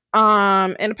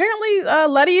 And apparently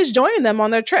Letty is joining them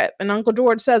on their trip. And Uncle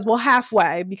George says, well,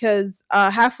 halfway, because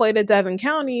halfway to Devon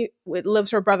County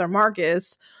lives her brother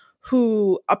Marcus,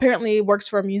 who apparently works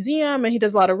for a museum and he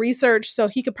does a lot of research. So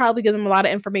he could probably give them a lot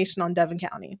of information on Devon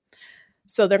County.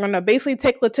 So they're going to basically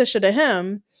take Letitia to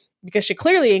him because she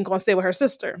clearly ain't going to stay with her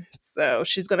sister. So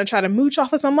she's going to try to mooch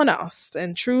off of someone else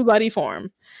in true Letty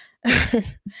form.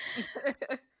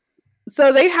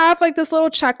 So they have like this little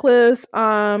checklist.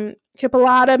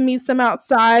 Hippolyta meets them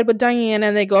outside with Diana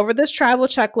and they go over this travel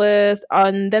checklist.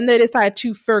 And then they decide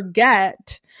to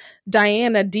forget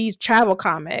Diana D's travel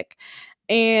comic.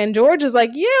 And George is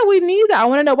like, yeah, we need that. I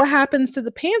want to know what happens to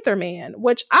the Panther Man,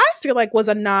 which I feel like was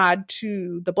a nod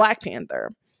to the Black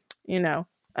Panther, and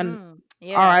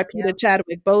R.I.P. to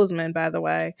Chadwick Boseman, by the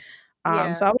way. So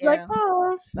I was like,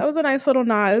 oh, that was a nice little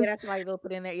nod. Yeah, that's why they'll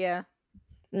put in there. Yeah.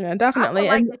 Yeah, definitely.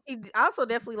 I also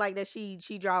definitely like that she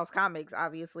draws comics,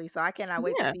 obviously. So I cannot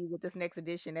wait to see what this next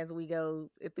edition as we go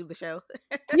through the show.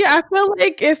 Yeah, I feel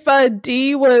like if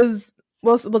Dee was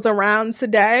around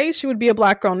today, she would be a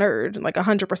Black girl nerd, like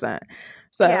 100%.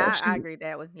 So yeah, I agree with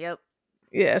that one. Yep.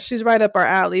 Yeah, she's right up our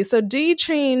alley. So Dee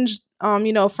changed, from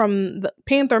the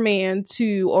Panther Man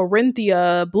to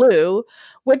Orinthia Blue,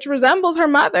 which resembles her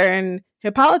mother. And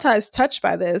Hippolyta is touched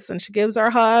by this, and she gives her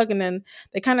a hug, and then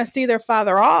they kind of see their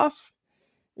father off,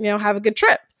 have a good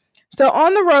trip. So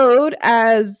on the road,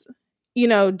 as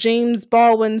James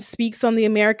Baldwin speaks on the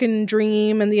American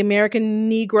dream and the American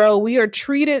Negro, we are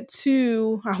treated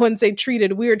to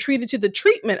the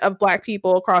treatment of Black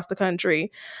people across the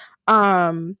country.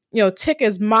 Tick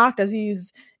is mocked as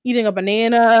he's eating a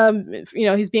banana.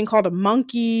 He's being called a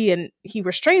monkey, and he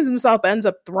restrains himself, ends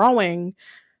up throwing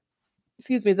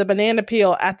the banana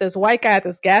peel at this white guy at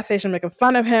this gas station, making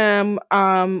fun of him.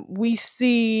 We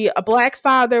see a Black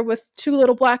father with two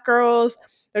little Black girls.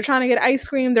 They're trying to get ice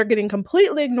cream. They're getting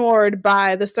completely ignored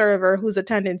by the server who's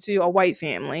attending to a white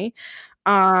family.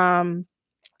 And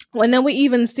then we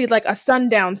even see like a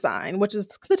sundown sign, which is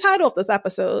the title of this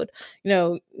episode.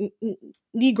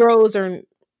 Negroes, or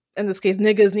in this case,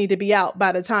 niggas, need to be out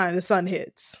by the time the sun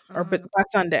hits, or by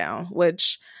sundown,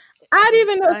 which I didn't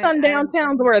even know sundown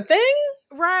towns were a thing.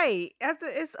 Right.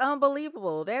 It's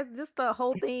unbelievable. That's just the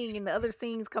whole thing, and the other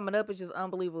scenes coming up is just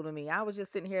unbelievable to me. I was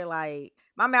just sitting here like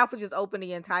my mouth was just open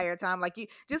the entire time. Like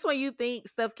when you think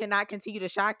stuff cannot continue to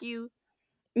shock you.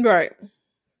 Right.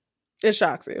 It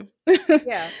shocks you.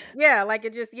 Yeah. Like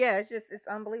it's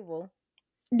unbelievable.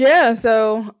 Yeah.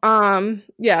 So,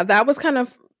 that was kind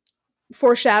of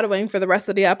foreshadowing for the rest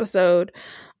of the episode.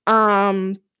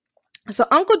 So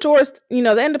Uncle George, they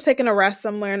end up taking a rest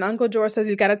somewhere, and Uncle George says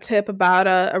he's got a tip about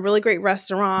a really great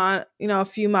restaurant, a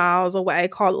few miles away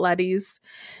called Letty's,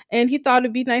 and he thought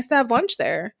it'd be nice to have lunch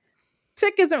there.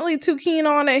 Tick isn't really too keen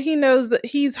on it. He knows that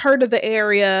he's heard of the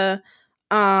area,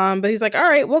 but he's like, all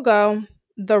right, we'll go.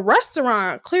 The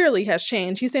restaurant clearly has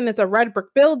changed. He's saying it's a red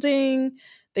brick building.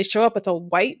 They show up, it's a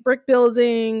white brick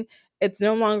building. It's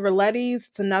no longer Letty's.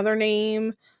 It's another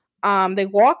name. They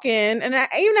walk in, and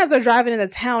even as they're driving into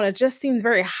town, it just seems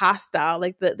very hostile.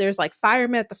 Like there's like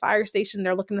firemen at the fire station.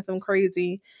 They're looking at them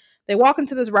crazy. They walk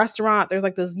into this restaurant. There's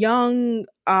like this young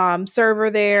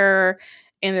server there,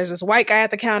 and there's this white guy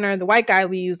at the counter. And the white guy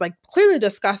leaves like clearly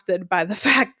disgusted by the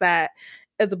fact that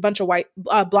it's a bunch of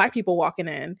Black people walking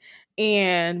in.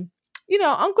 And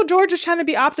Uncle George is trying to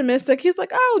be optimistic. He's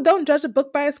like, oh, don't judge a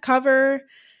book by its cover.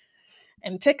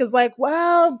 And Tick is like,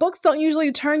 well, books don't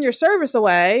usually turn your service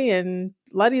away. And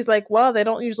Letty's like, well, they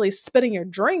don't usually spit in your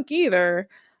drink either.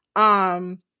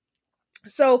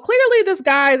 So clearly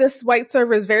this white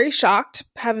server is very shocked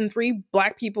having 3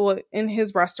 black people in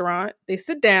his restaurant. They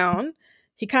sit down.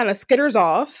 He kind of skitters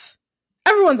off.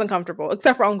 Everyone's uncomfortable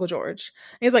except for Uncle George.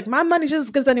 And he's like, my money's just as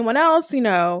good as anyone else. You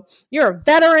know, you're a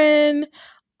veteran.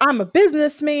 I'm a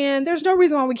businessman. There's no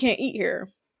reason why we can't eat here.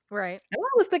 Right. And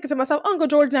I was thinking to myself, Uncle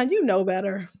George, now you know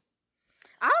better.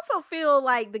 I also feel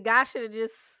like the guy should have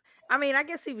just, I mean, I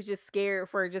guess he was just scared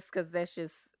for just because that's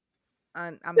just,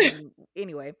 I mean,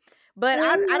 anyway. But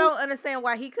I don't understand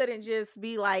why he couldn't just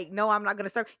be like, no, I'm not going to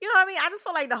serve. You know what I mean? I just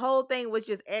feel like the whole thing was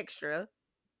just extra.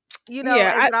 You know,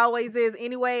 as it always is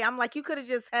anyway. I'm like, you could have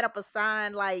just had up a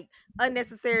sign like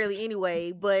unnecessarily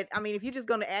anyway. But I mean, if you're just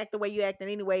going to act the way you acting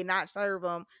anyway, not serve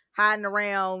them, hiding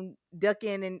around,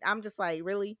 ducking, and I'm just like,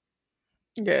 really?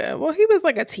 Yeah, well, he was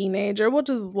like a teenager. We'll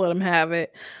just let him have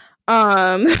it.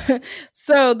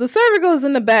 So the server goes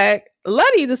in the back.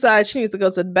 Letty decides she needs to go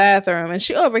to the bathroom, and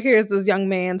she overhears this young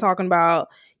man talking about,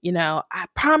 you know, I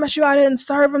promise you I didn't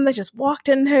serve them. They just walked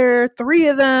in here, 3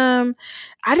 of them.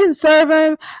 I didn't serve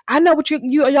them. I know what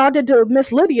y'all did to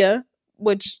Miss Lydia,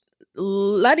 which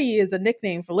Letty is a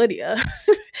nickname for Lydia.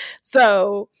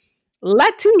 So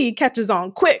Letty catches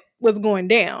on quick what's going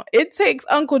down. It takes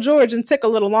Uncle George and Tick a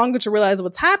little longer to realize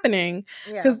what's happening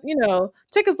because, you know,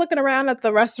 Tick is looking around at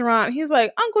the restaurant. He's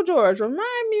like, Uncle George,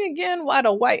 remind me again why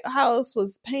the White House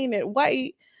was painted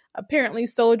white. Apparently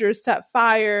soldiers set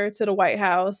fire to the White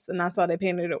House, and that's why they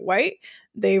painted it white.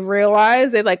 They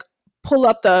realize, they like pull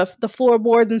up the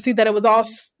floorboards and see that it was all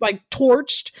like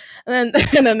torched, and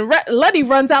then Letty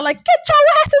runs out like, get your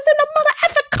asses in the mother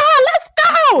effing car, let's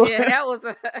go. Yeah, that was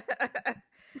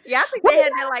yeah, I think they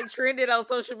had that like trended on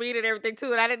social media and everything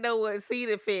too, and I didn't know what scene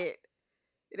it fit.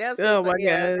 That was God.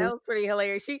 That was pretty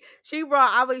hilarious. She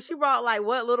brought like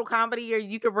what little comedy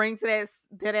you could bring to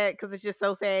that because it's just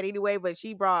so sad anyway. But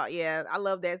she brought, I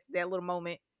love that little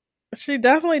moment. She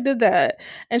definitely did that,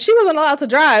 and she wasn't allowed to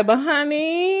drive, but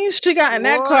honey, she got in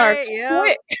that car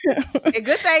quick. A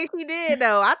good thing she did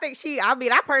though. I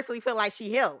personally feel like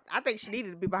she helped. I think she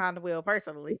needed to be behind the wheel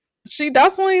personally. She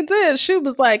definitely did. She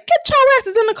was like, get your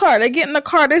asses in the car. They get in the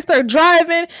car. They start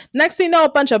driving. Next thing you know,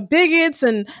 a bunch of bigots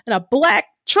and a black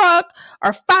truck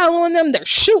are following them. They're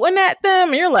shooting at them.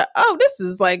 And you're like, oh, this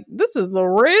is the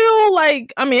real,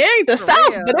 like, I mean, it ain't the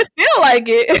South, but it feel like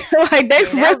it. Like, they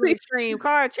really extreme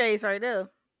car chase right there.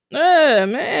 Yeah,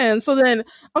 man. So then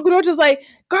Uncle George is like,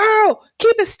 girl,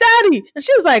 keep it steady. And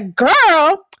she was like,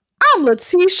 girl, I'm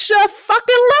Letitia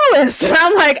fucking Lewis. And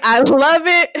I'm like, I love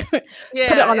it. Yeah,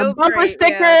 put it on a bumper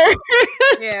sticker.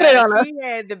 Yeah, she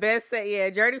had the best set. Yeah,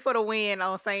 Journey for the win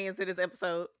on sayings in this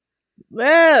episode.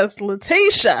 Yes,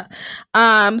 Letitia.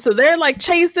 So they're like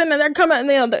chasing and they're coming,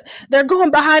 they're going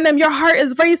behind them. Your heart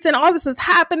is racing. All this is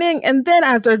happening. And then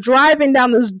as they're driving down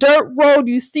this dirt road,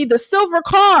 you see the silver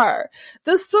car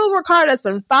that's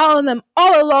been following them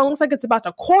all along. Looks like it's about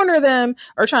to corner them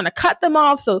or trying to cut them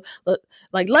off. So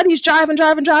like Letty's driving. And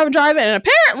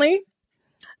apparently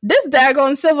this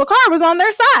daggone silver car was on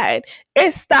their side.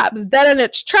 It stops dead in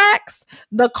its tracks.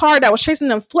 The car that was chasing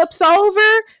them flips over.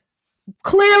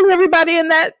 Clearly everybody in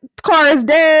that car is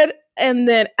dead, and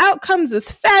then out comes this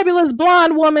fabulous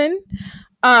blonde woman,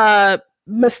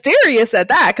 mysterious at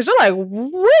that, because you're like,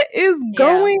 what is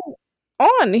going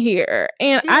on here?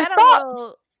 And I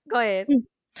thought, go ahead.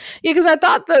 Yeah, because I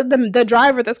thought the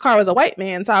driver of this car was a white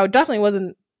man, so I definitely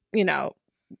wasn't,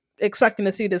 expecting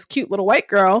to see this cute little white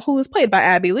girl who was played by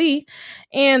Abby Lee,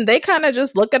 and they kind of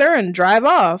just look at her and drive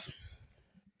off.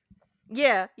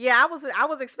 Yeah, I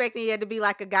was expecting it to be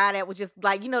like a guy that was just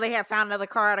like, they had found another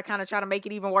car to kind of try to make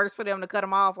it even worse for them to cut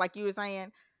them off, like you were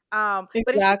saying. Exactly.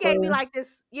 But she gave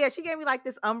me like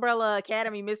this Umbrella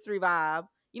Academy mystery vibe.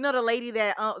 You know, the lady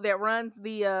that runs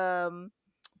the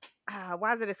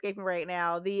why is it escaping right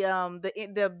now?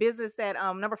 The business that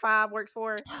number 5 works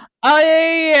for. Oh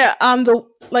yeah.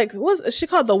 What's she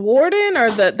called, the warden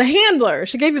or the handler?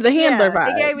 She gave you the handler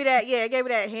vibe. It gave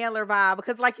me that handler vibe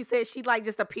because, like you said, she like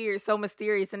just appeared so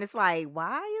mysterious, and it's like,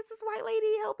 why is this white lady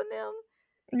helping them?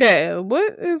 Yeah,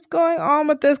 what is going on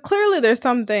with this? Clearly, there's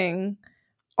something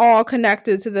all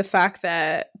connected to the fact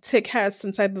that Tick has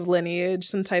some type of lineage,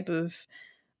 some type of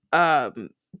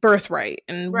birthright,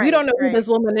 and we don't know who this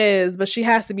woman is, but she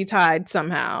has to be tied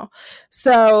somehow.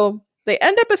 So they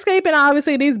end up escaping,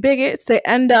 obviously, these bigots. They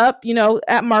end up,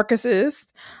 at Marcus's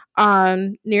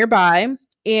nearby,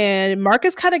 and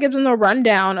Marcus kind of gives them a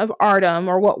rundown of Ardham,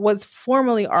 or what was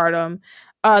formerly Ardham.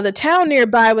 The town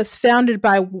nearby was founded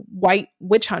by white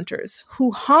witch hunters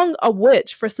who hung a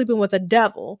witch for sleeping with a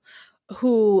devil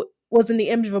who was in the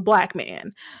image of a black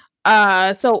man.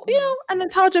 So, an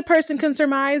intelligent person can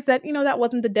surmise that, that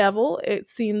wasn't the devil. It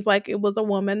seems like it was a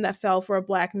woman that fell for a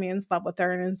black man, slept with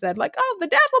her, and said, like, oh, the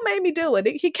devil made me do it.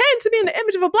 He came to me in the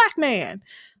image of a black man.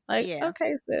 Like,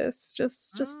 okay, sis,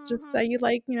 just say you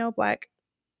like, black,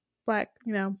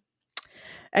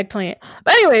 eggplant.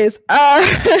 But anyways, not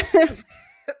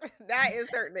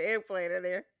insert the eggplant in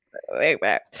there.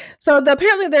 So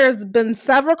apparently there's been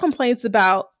several complaints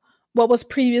about what was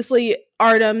previously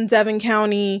Artem, Devon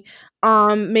County,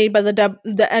 made by the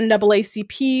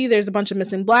NAACP. There's a bunch of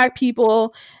missing black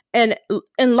people, and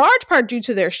in large part due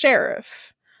to their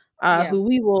sheriff, who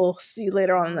we will see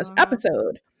later on in this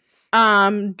episode.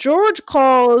 George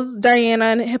calls Diana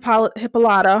and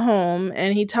Hippolyta home,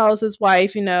 and he tells his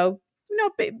wife, I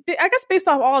guess based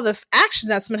off all this action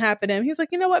that's been happening, he's like,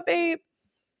 you know what, babe?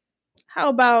 How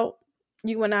about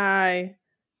you and I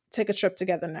take a trip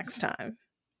together next time?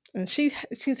 And she's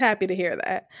happy to hear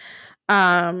that.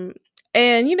 And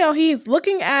he's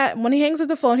looking at, when he hangs up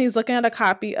the phone, he's looking at a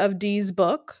copy of Dee's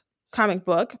comic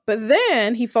book, but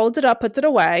then he folds it up, puts it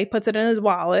away, puts it in his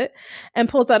wallet, and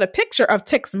pulls out a picture of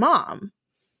Tick's mom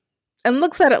and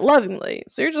looks at it lovingly.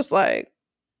 So you're just like,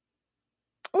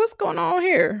 what's going on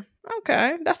here?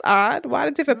 Okay, that's odd. Why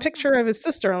did he have a picture of his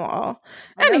sister-in-law?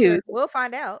 Anywho, we'll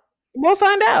find out. We'll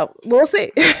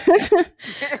see.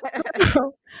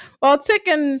 Well, Tick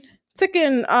and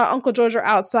Uncle George are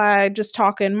outside just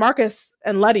talking. Marcus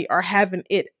and Letty are having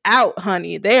it out,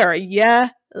 honey. They are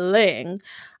yelling.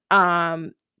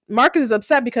 Marcus is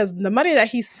upset because the money that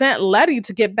he sent Letty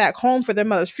to get back home for their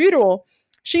mother's funeral,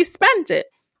 she spent it.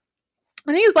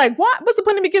 And he's like, what? What's the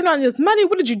point of me giving on this money?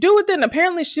 What did you do with it? And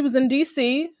apparently she was in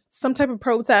D.C., some type of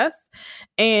protest,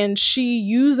 and she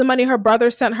used the money her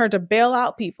brother sent her to bail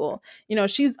out people.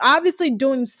 She's obviously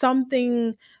doing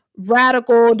something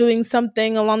radical, doing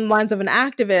something along the lines of an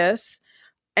activist,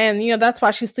 and that's why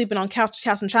she's sleeping on couch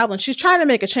and traveling. She's trying to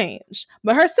make a change,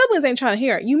 but her siblings ain't trying to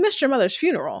hear it. You missed your mother's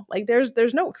funeral. Like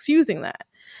there's no excusing that.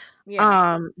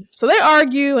 So they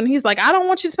argue, and he's like, I don't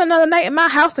want you to spend another night in my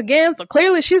house again. So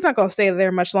clearly she's not gonna stay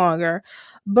there much longer.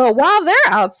 But while they're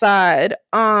outside,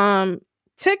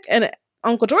 Tick and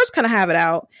Uncle George kind of have it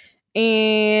out,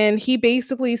 and he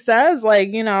basically says, like,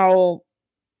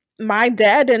 my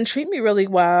dad didn't treat me really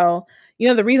well.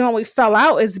 The reason why we fell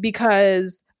out is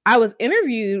because I was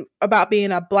interviewed about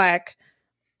being a black,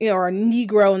 or a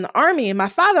Negro in the army, and my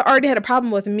father already had a problem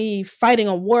with me fighting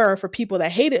a war for people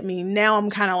that hated me. Now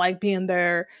I'm kind of like being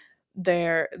their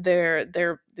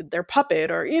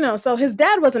puppet, or so his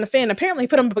dad wasn't a fan. Apparently he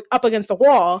put him up against the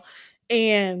wall,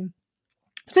 and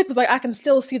Tick was like, I can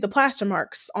still see the plaster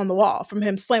marks on the wall from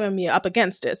him slamming me up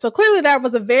against it. So clearly that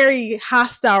was a very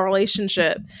hostile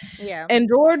relationship. Yeah. And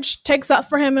George takes up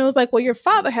for him and was like, well, your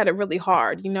father had it really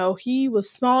hard. He was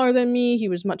smaller than me. He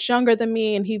was much younger than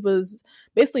me. And he was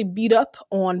basically beat up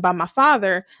on by my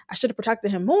father. I should have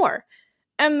protected him more.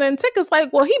 And then Tick is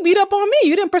like, well, he beat up on me.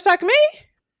 You didn't protect me.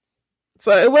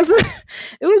 So it was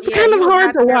kind of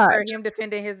hard to watch. Him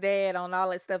defending his dad on all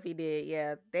that stuff he did.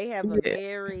 Yeah, they have a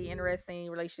very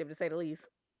interesting relationship, to say the least.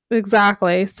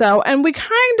 Exactly. So, and we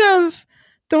kind of,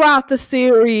 throughout the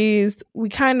series, we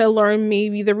kind of learn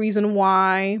maybe the reason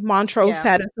why Montrose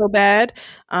had it so bad.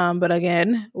 But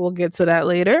again, we'll get to that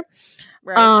later.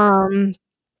 Right.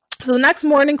 So the next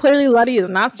morning, clearly Letty is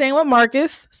not staying with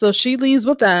Marcus, so she leaves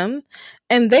with them,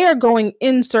 and they are going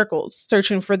in circles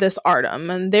searching for this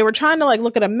Artem. And they were trying to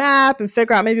look at a map and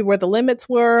figure out maybe where the limits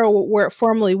were, or where it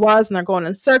formerly was, and they're going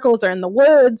in circles. They're in the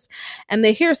woods, and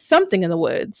they hear something in the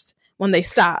woods when they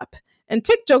stop. And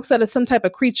Tick jokes that it's some type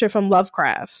of creature from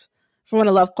Lovecraft, from one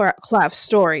of Lovecraft's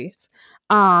stories.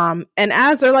 And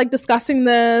as they're discussing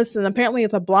this, and apparently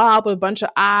it's a blob with a bunch of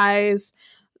eyes,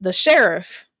 the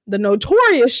sheriff, the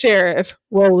notorious sheriff,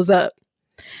 rolls up,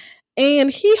 and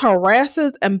he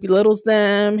harasses and belittles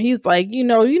them. He's like, you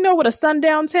know what a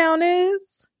sundown town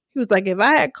is? He was like, if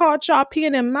I had caught y'all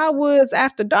peeing in my woods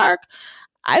after dark,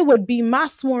 I would be my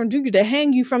sworn duty to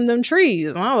hang you from them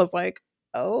trees. And I was like,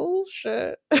 oh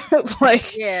shit.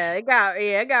 it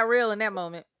got real in that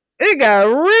moment. It got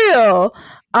real.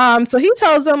 So he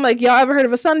tells them, y'all ever heard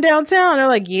of a sundown town? They're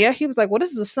like, yeah. He was like, well,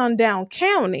 this is a sundown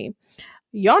county.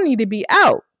 Y'all need to be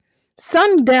out.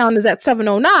 Sundown is at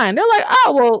 7:09. They're like,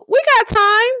 oh, well, we got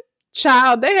time.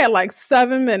 Child, they had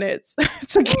 7 minutes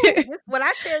to get. When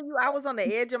I tell you I was on the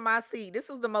edge of my seat, this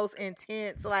was the most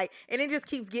intense, and it just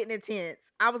keeps getting intense.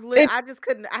 I was I just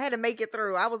couldn't, I had to make it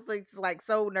through. I was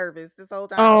so nervous this whole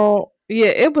time. Oh, yeah,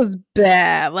 it was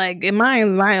bad. In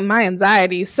my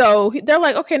anxiety. So they're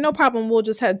like, okay, no problem. We'll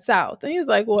just head south. And he's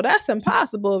like, well, that's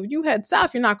impossible. If you head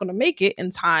south, you're not going to make it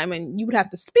in time, and you would have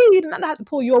to speed, and I'd have to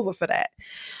pull you over for that.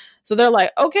 So they're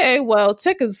like, okay, well,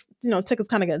 Tick is kind of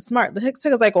getting smart. The Tick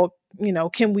is like, well,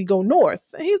 can we go north?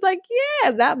 And he's like,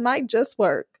 yeah, that might just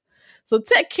work. So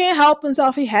Tick can't help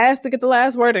himself. He has to get the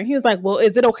last word. And he's like, well,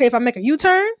 is it okay if I make a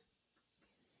U-turn?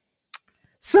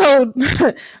 So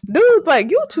dude's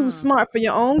like, you too smart for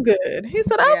your own good. He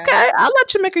said, okay, I'll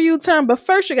let you make a U-turn, but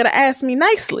first you got to ask me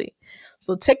nicely.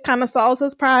 So Tick kind of solves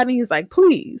his pride and he's like,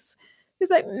 please. He's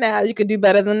like, nah, you could do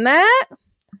better than that.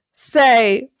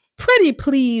 Say, pretty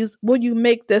please, will you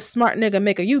make this smart nigga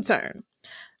make a U-turn?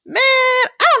 Man, I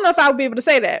don't know if I would be able to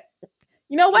say that.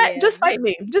 You know what? Just fight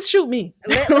me. Just shoot me.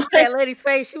 Look at that lady's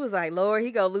face. She was like, Lord,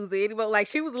 he gonna lose it anyway. Like,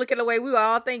 she was looking the way we were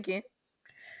all thinking.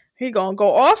 He gonna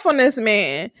go off on this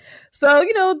man. So,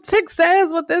 Tick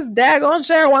says what this daggone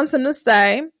sheriff wants him to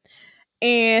say.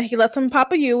 And he lets him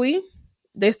pop a Yui.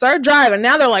 They start driving.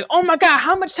 Now they're like, oh my God,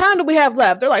 how much time do we have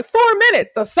left? They're like, 4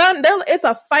 minutes. The sun, it's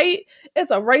a fight.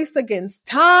 It's a race against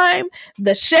time.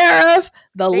 The sheriff,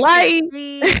 the light.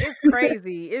 It's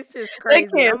crazy. It's just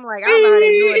crazy. I'm like, I don't know how they're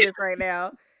doing this right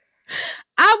now.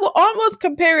 I will almost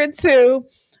compare it to,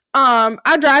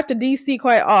 I drive to DC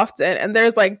quite often, and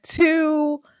there's like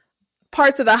 2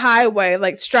 parts of the highway,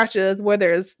 like stretches where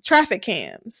there's traffic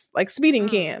cams, like speeding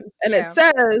cams, and it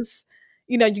says,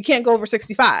 you can't go over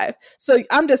 65. So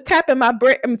I'm just tapping my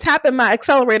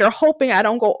accelerator, hoping I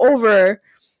don't go over,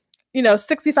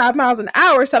 65 miles an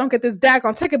hour, so I don't get this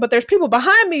daggone ticket. But there's people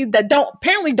behind me that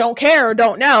apparently don't care or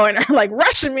don't know, and are like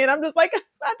rushing me, and I'm just like,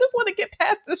 I just want to get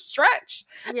past this stretch.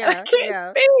 I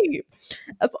can't speed.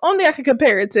 That's the only I can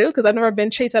compare it to, because I've never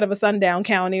been chased out of a sundown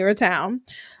county or a town.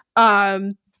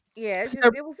 It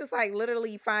was just like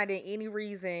literally finding any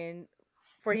reason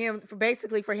for him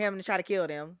to try to kill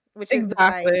them, which is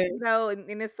exactly, like,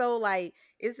 and it's so like,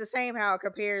 it's the same how it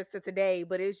compares to today,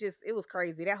 but it was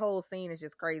crazy. That whole scene is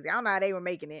just crazy. I don't know how they were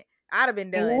making it. I'd have been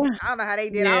done. Yeah. I don't know how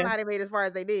they did. Yeah. I don't know how they made it as far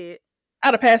as they did.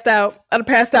 I'd have passed out.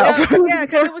 Yeah,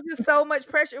 because it was just so much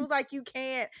pressure. It was like, you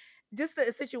can't, just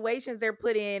the situations they're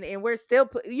put in, and we're still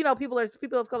people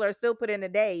of color are still put in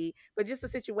today, but just the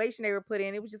situation they were put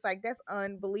in, it was just like, that's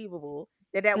unbelievable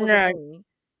that was a thing.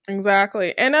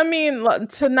 Exactly. And I mean, not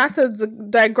to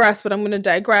digress, but I'm going to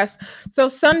digress. So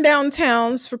sundown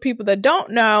towns, for people that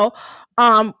don't know,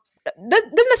 that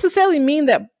didn't necessarily mean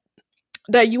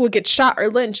that you would get shot or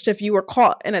lynched if you were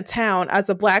caught in a town as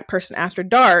a Black person after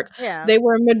dark. Yeah. They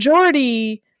were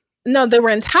entirely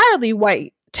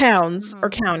white towns or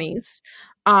counties.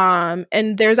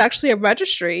 And there's actually a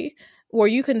registry where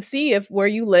you can see if where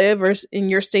you live or in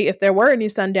your state, if there were any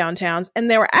sundown towns. And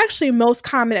they were actually most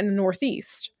common in the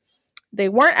Northeast. They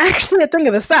weren't actually a thing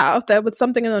of the South. That was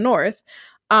something in the North,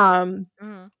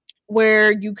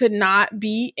 where you could not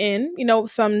be in,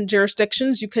 some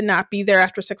jurisdictions, you could not be there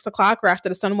after 6 o'clock or after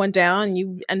the sun went down, and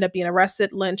you end up being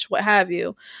arrested, lynched, what have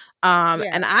you.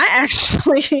 And I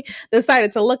actually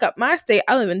decided to look up my state.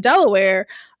 I live in Delaware.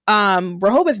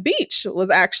 Rehoboth Beach was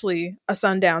actually a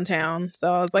sundown town.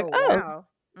 So I was like, wow.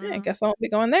 Yeah, I guess I won't be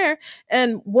going there.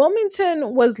 And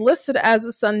Wilmington was listed as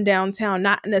a sundown town,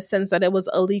 not in the sense that it was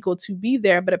illegal to be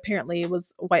there, but apparently it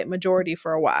was a white majority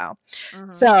for a while.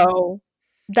 So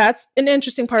that's an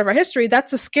interesting part of our history.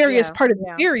 That's the scariest part of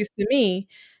the series to me.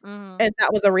 And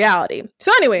that was a reality.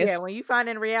 So anyways. When you find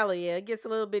in reality, it gets a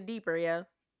little bit deeper, It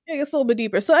gets a little bit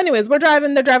deeper. So anyways, we're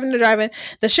driving, they're driving.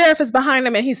 The sheriff is behind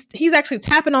them, and he's actually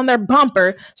tapping on their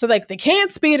bumper so like they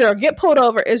can't speed or get pulled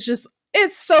over.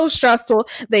 It's so stressful.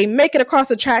 They make it across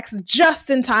the tracks just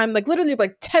in time, like literally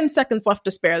like 10 seconds left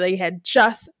to spare. They had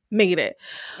just made it.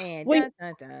 And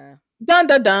dun,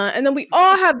 dun, dun. And then we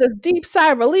all have this deep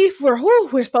sigh of relief.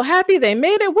 We're so happy they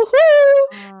made it.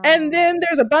 Woohoo! And then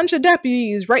there's a bunch of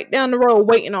deputies right down the road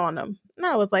waiting on them. And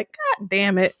I was like, God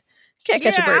damn it. Can't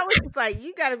catch a break. I was just like,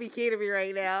 you gotta be kidding me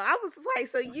right now. I was like,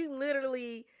 so you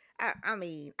literally, I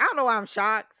mean, I don't know why I'm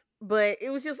shocked, but it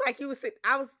was just like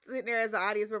I was sitting there as an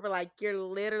audience member, like, you're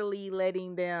literally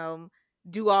letting them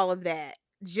do all of that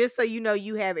just so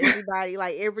you have everybody,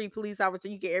 like every police officer,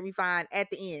 you get every fine at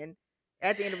the end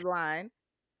of the line.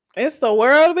 It's the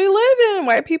world we live in.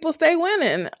 White people stay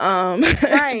winning.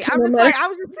 Right. I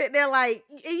was just sitting there like,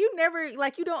 you never,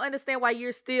 like, you don't understand why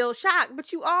you're still shocked,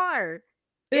 but you are.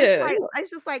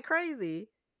 It's just like crazy.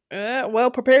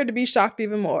 Well, prepared to be shocked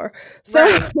even more. So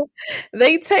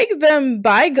they take them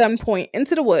by gunpoint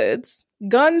into the woods,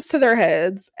 guns to their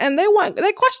heads, and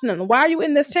they question them. Why are you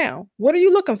in this town? What are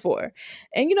you looking for?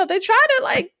 And, they try to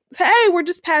like, hey, we're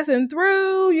just passing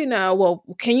through, well,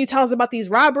 can you tell us about these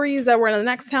robberies that were in the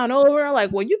next town over?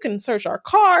 Like, well, you can search our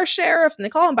car, sheriff. And they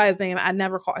call him by his name. I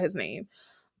never caught his name.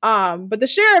 But the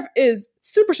sheriff is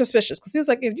super suspicious because he's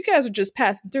like, if you guys are just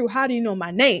passing through, how do you know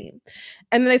my name?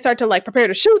 And then they start to like prepare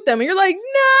to shoot them, and you're like,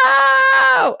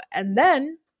 no! And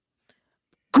then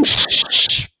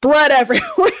blood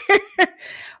everywhere.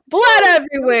 Blood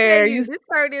everywhere. This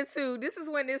turned into, this is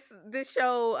when this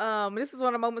show, this is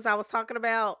one of the moments I was talking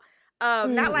about.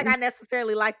 Not like I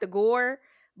necessarily like the gore,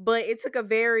 but it took a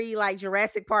very like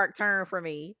Jurassic Park turn for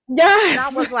me. Yes. And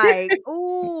I was like,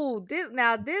 ooh,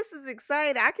 this is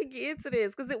exciting. I could get into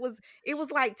this, because it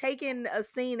was like taking a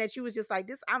scene that you was just like,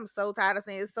 this, I'm so tired of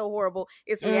saying, it's so horrible.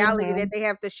 It's reality that they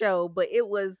have to show, but it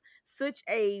was such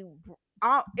a,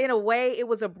 in a way, it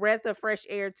was a breath of fresh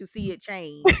air to see it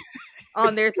change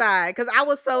on their side, because I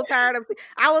was so tired of,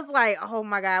 I was like, oh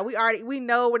my God, we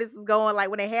know where this is going. Like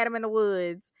when they had him in the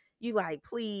woods, you like,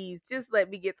 please just let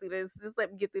me get through this. Just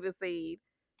let me get through the scene.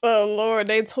 Oh Lord,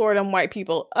 they tore them white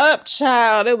people up,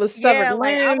 child. It was severed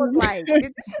limbs. I was like, am I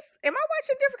watching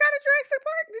a different kind of Jurassic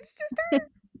Park? Did you just turn?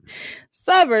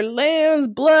 Severed limbs,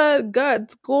 blood,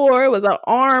 guts, gore. It was an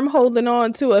arm holding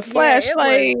on to a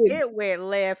flashlight. It went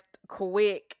left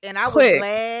quick, and I was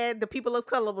glad the people of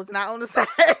color was not on the side.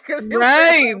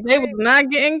 Right, they was not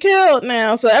getting killed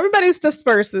now. So everybody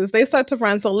disperses. They start to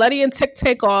run. So Letty and Tick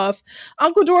take off.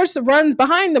 Uncle George runs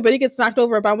behind them, but he gets knocked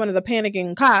over by one of the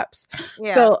panicking cops.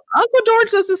 Yeah. So Uncle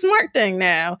George does the smart thing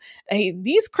now. And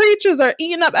these creatures are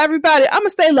eating up everybody. I'm gonna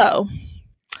stay low.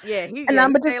 Yeah, I'm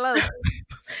gonna stay low.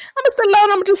 I'm gonna stay low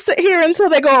and I'm gonna just sit here until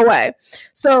they go away.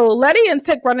 So Letty and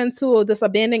Tick run into this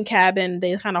abandoned cabin.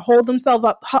 They kind of hold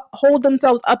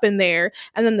themselves up in there,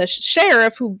 and then the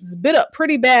sheriff, who's bit up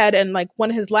pretty bad, and like one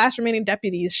of his last remaining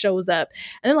deputies shows up,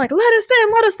 and they're like, let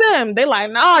us in. They like,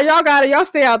 no, y'all got it, y'all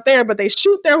stay out there, but they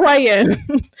shoot their way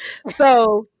in.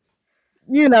 So,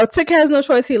 Tick has no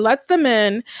choice. He lets them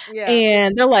in,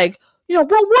 and they're like, what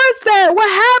was that? What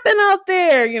happened out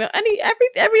there?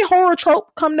 Every horror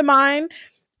trope come to mind.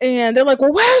 And they're like,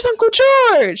 well, where's Uncle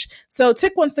George? So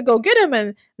Tick wants to go get him,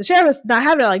 and the sheriff is not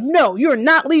having it. Like, no, you're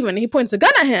not leaving. And he points a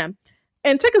gun at him.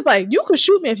 And Tick is like, you can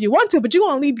shoot me if you want to, but you're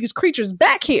going to leave these creatures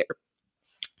back here.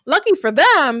 Lucky for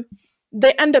them,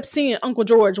 they end up seeing Uncle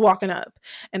George walking up.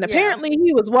 And apparently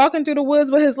he was walking through the woods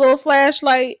with his little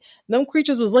flashlight. Them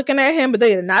creatures was looking at him, but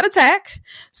they did not attack.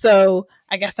 So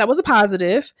I guess that was a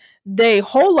positive. They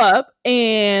hole up,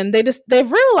 and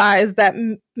they've realized that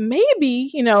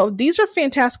maybe, these are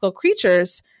fantastical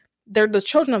creatures. They're the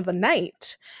children of the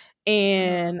night.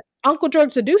 And Uncle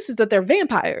George deduces that they're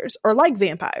vampires, or like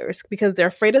vampires, because they're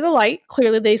afraid of the light.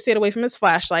 Clearly they stayed away from his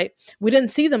flashlight. We didn't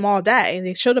see them all day.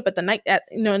 They showed up in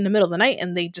the middle of the night,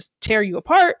 and they just tear you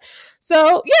apart.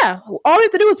 So yeah, all we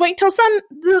have to do is wait till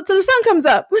the sun comes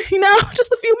up,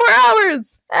 just a few more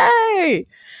hours. Hey.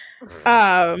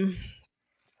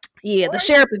 Yeah, the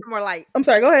sheriff is more light. I'm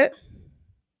sorry, go ahead.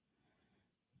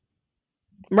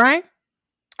 Right?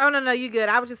 Oh, no, you good.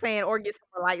 I was just saying, or get some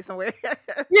more light somewhere.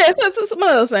 Yeah, it's one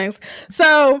of those things.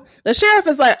 So the sheriff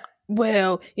is like,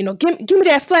 well, give me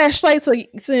that flashlight so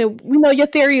we know your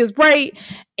theory is right.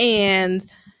 And,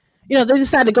 they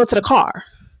decide to go to the car.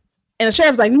 And the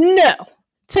sheriff's like, no,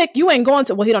 Tick, you ain't going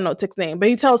to, well, he don't know Tick's name, but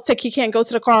he tells Tick he can't go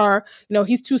to the car.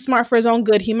 He's too smart for his own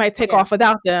good. He might take off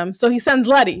without them. So he sends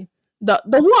Letty, the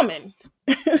woman,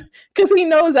 because he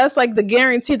knows that's like the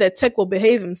guarantee that Tick will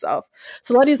behave himself.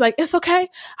 So Letty's like, it's okay.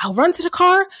 I'll run to the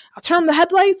car. I'll turn on the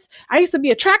headlights. I used to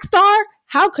be a track star.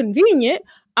 How convenient.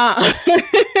 She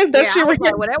ran.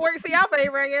 Well, that works in y'all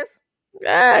favor, I guess.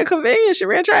 Yeah, convenient. She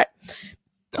ran track.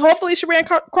 Hopefully she ran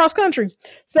cross country.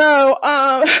 So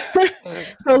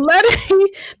so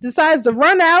Letty decides to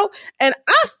run out, and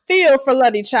I feel for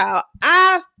Letty, child.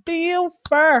 I feel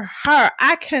for her.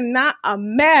 I cannot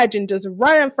imagine just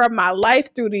running for my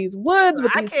life through these woods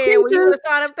with these creatures. When you would have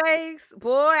saw them things,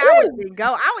 boy, I wouldn't go.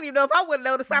 I wouldn't even know if I wouldn't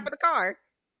know to stop at the car.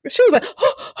 She was like,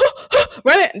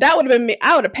 running. That would have been me.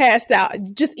 I would have passed out.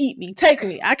 Just eat me. Take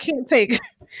me. I can't take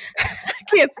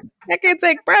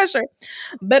pressure.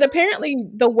 But apparently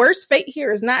the worst fate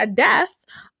here is not death.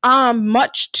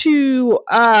 Much to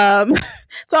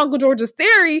Uncle George's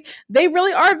theory, they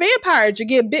really are vampires. You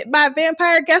get bit by a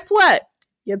vampire, guess what?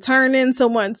 You turn into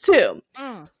one too.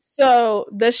 So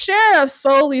the sheriff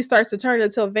slowly starts to turn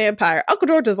into a vampire. Uncle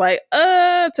George is like,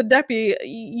 to deputy,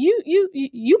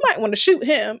 you might want to shoot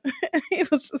him. He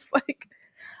was just like,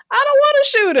 I don't want to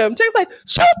shoot him. Tick's like,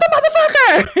 shoot the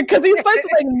motherfucker, because he starts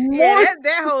like more. Yeah,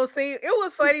 that whole scene, it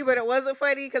was funny, but it wasn't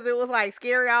funny because it was like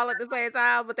scary all at the same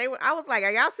time. But I was like,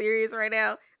 are y'all serious right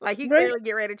now? Like he clearly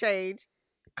get ready to change.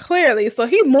 Clearly. So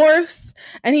he morphs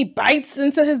and he bites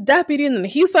into his deputy, and then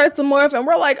he starts to morph, and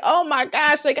we're like, oh my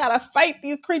gosh, they gotta fight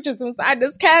these creatures inside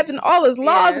this cabin. All his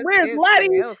laws. Where's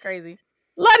Letty? That was crazy.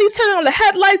 Letty's turning on the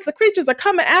headlights. The creatures are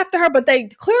coming after her, but they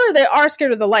are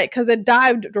scared of the light because it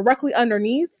dived directly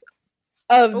underneath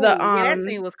of Ooh, the yeah, that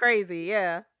scene was crazy.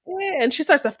 Yeah. Yeah, and she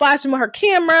starts to flash him with her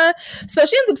camera. So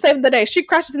she ends up saving the day. She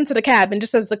crashes into the cabin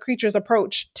just as the creatures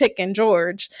approach Tick and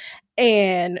George,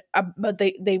 and but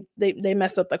they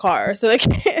messed up the car, so they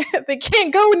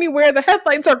can't go anywhere. The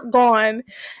headlights are gone,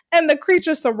 and the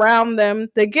creatures surround them.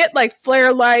 They get like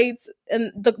flare lights,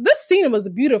 and this scene was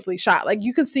beautifully shot. Like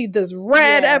you can see this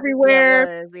red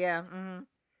everywhere. Yeah. Mm-hmm.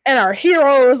 And our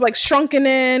heroes like shrunken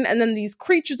in, and then these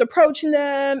creatures approaching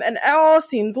them, and it all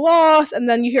seems lost. And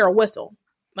then you hear a whistle.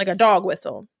 Like a dog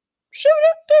whistle. Shoot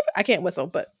it. I can't whistle,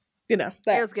 but you know.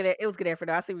 That. It was good effort.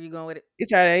 I see where you're going with it. You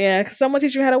try to, yeah. Someone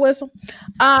teach you how to whistle.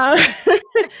 So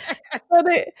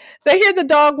they hear the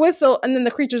dog whistle, and then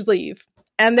the creatures leave.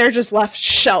 And they're just left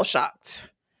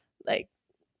shell-shocked. Like,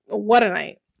 what a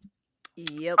night.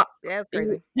 Yep. That's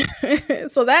crazy.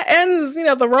 So that ends,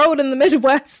 the road in the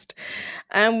Midwest.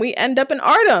 And we end up in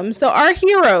Artem. So our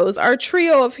heroes, our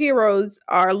trio of heroes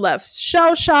are left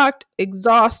shell-shocked,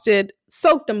 exhausted,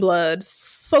 soaked in blood,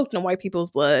 soaked in white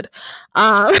people's blood.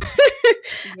 As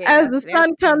the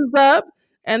sun comes up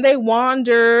and they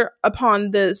wander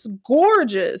upon this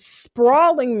gorgeous,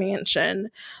 sprawling mansion,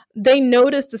 they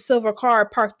notice the silver car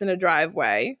parked in a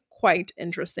driveway. Quite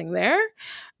interesting there.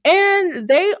 And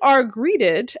they are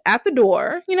greeted at the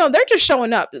door. They're just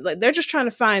showing up. Like they're just trying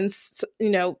to find,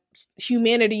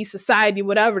 humanity, society,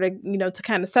 whatever, to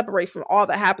kind of separate from all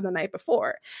that happened the night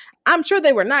before. I'm sure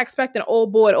they were not expecting an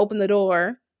old boy to open the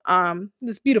door.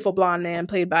 This beautiful blonde man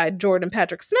played by Jordan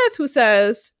Patrick Smith, who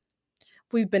says,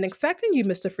 "We've been expecting you,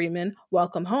 Mr. Freeman.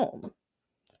 Welcome home."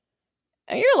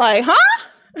 And you're like,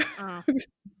 huh?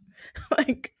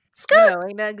 Like, skirt.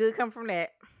 Ain't nothing good come from that.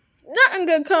 Nothing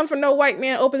good come from no white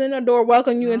man opening the door,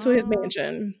 welcoming you into his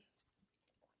mansion.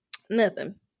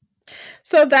 Nothing.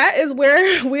 So that is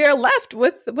where we are left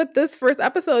with this first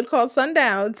episode called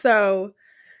Sundown. So,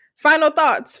 final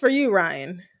thoughts for you,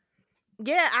 Ryan.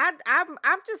 Yeah,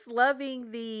 I'm just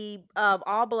loving the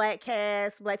all black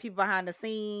cast, black people behind the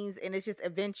scenes, and it's just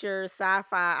adventure,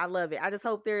 sci-fi. I love it. I just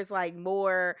hope there's like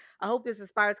more. I hope this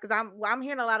inspires because I'm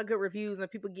hearing a lot of good reviews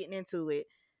and people getting into it.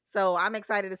 So I'm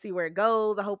excited to see where it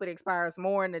goes. I hope it inspires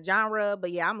more in the genre.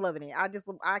 But yeah, I'm loving it.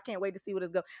 I can't wait to see what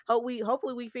it's going.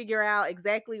 Hopefully we figure out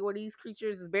exactly where these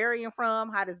creatures is burying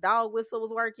from, how this dog whistle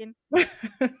was working.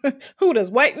 Who this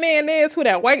white man is, who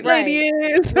that white lady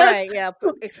is. Right, yeah.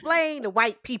 Explain the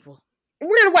white people.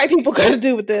 Where the white people got to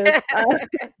do with this?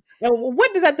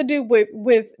 What does that have to do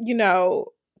with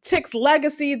Tick's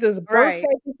legacy, this birthday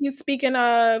he's speaking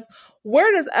of?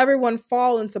 Where does everyone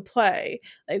fall into play?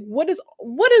 Like, what is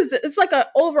this? It's like an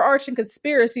overarching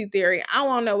conspiracy theory. I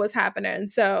want to know what's happening.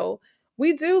 So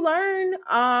we do learn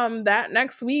that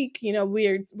next week,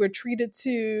 we're treated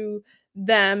to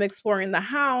them exploring the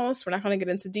house. We're not going to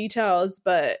get into details,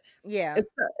 but yeah,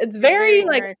 it's very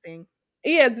like,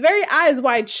 yeah, it's very eyes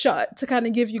wide shut to kind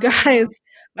of give you guys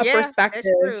a perspective.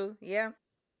 That's true. Yeah.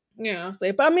 Yeah,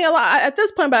 but I mean, at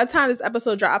this point, by the time this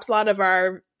episode drops, a lot of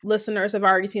our listeners have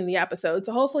already seen the episode.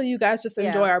 So hopefully you guys just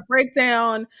enjoy our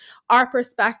breakdown, our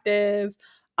perspective.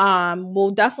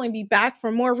 We'll definitely be back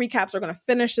for more recaps. We're going to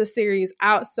finish this series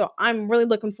out. So I'm really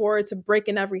looking forward to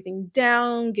breaking everything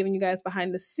down, giving you guys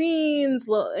behind the scenes,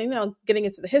 getting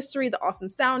into the history, the awesome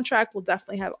soundtrack. We'll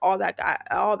definitely have all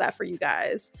that for you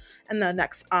guys in the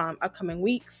next upcoming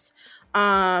weeks.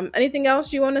 Anything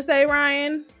else you want to say,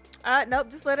 Ryan? Nope.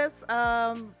 Just let us,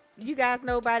 you guys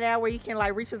know by now where you can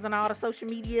like reach us on all the social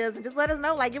medias and just let us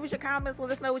know, like give us your comments, let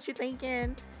us know what you're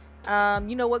thinking.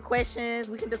 What questions,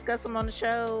 we can discuss them on the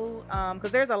show.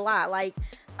 Cause there's a lot, like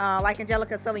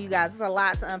Angelica's telling you guys, there's a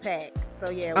lot to unpack.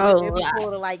 So yeah, it'd be cool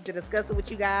to discuss it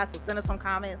with you guys. So send us some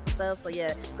comments and stuff. So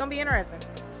yeah, it's gonna be interesting.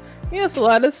 Yes,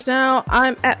 let us know.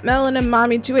 I'm at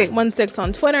MelaninMommy2816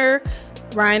 on Twitter.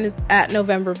 Ryan is at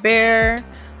November Bear.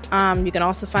 You can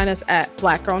also find us at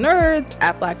Black Girl Nerds,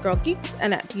 at Black Girl Geeks,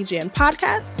 and at BGN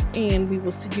Podcasts. And we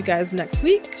will see you guys next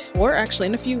week, or actually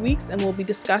in a few weeks, and we'll be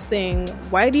discussing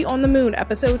Whitey on the Moon,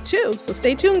 episode 2. So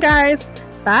stay tuned, guys.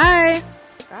 Bye.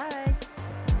 Bye.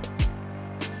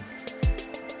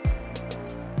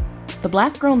 The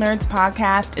Black Girl Nerds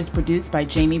podcast is produced by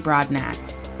Jamie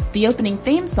Broadnax. The opening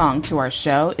theme song to our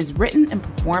show is written and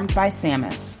performed by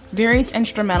Samus. Various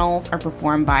instrumentals are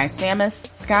performed by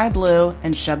Samus, Sky Blue,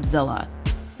 and Shubzilla.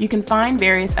 You can find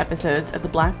various episodes of the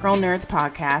Black Girl Nerds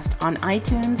podcast on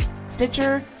iTunes,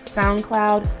 Stitcher,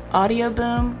 SoundCloud, Audio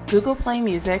Boom, Google Play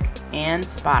Music, and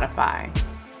Spotify.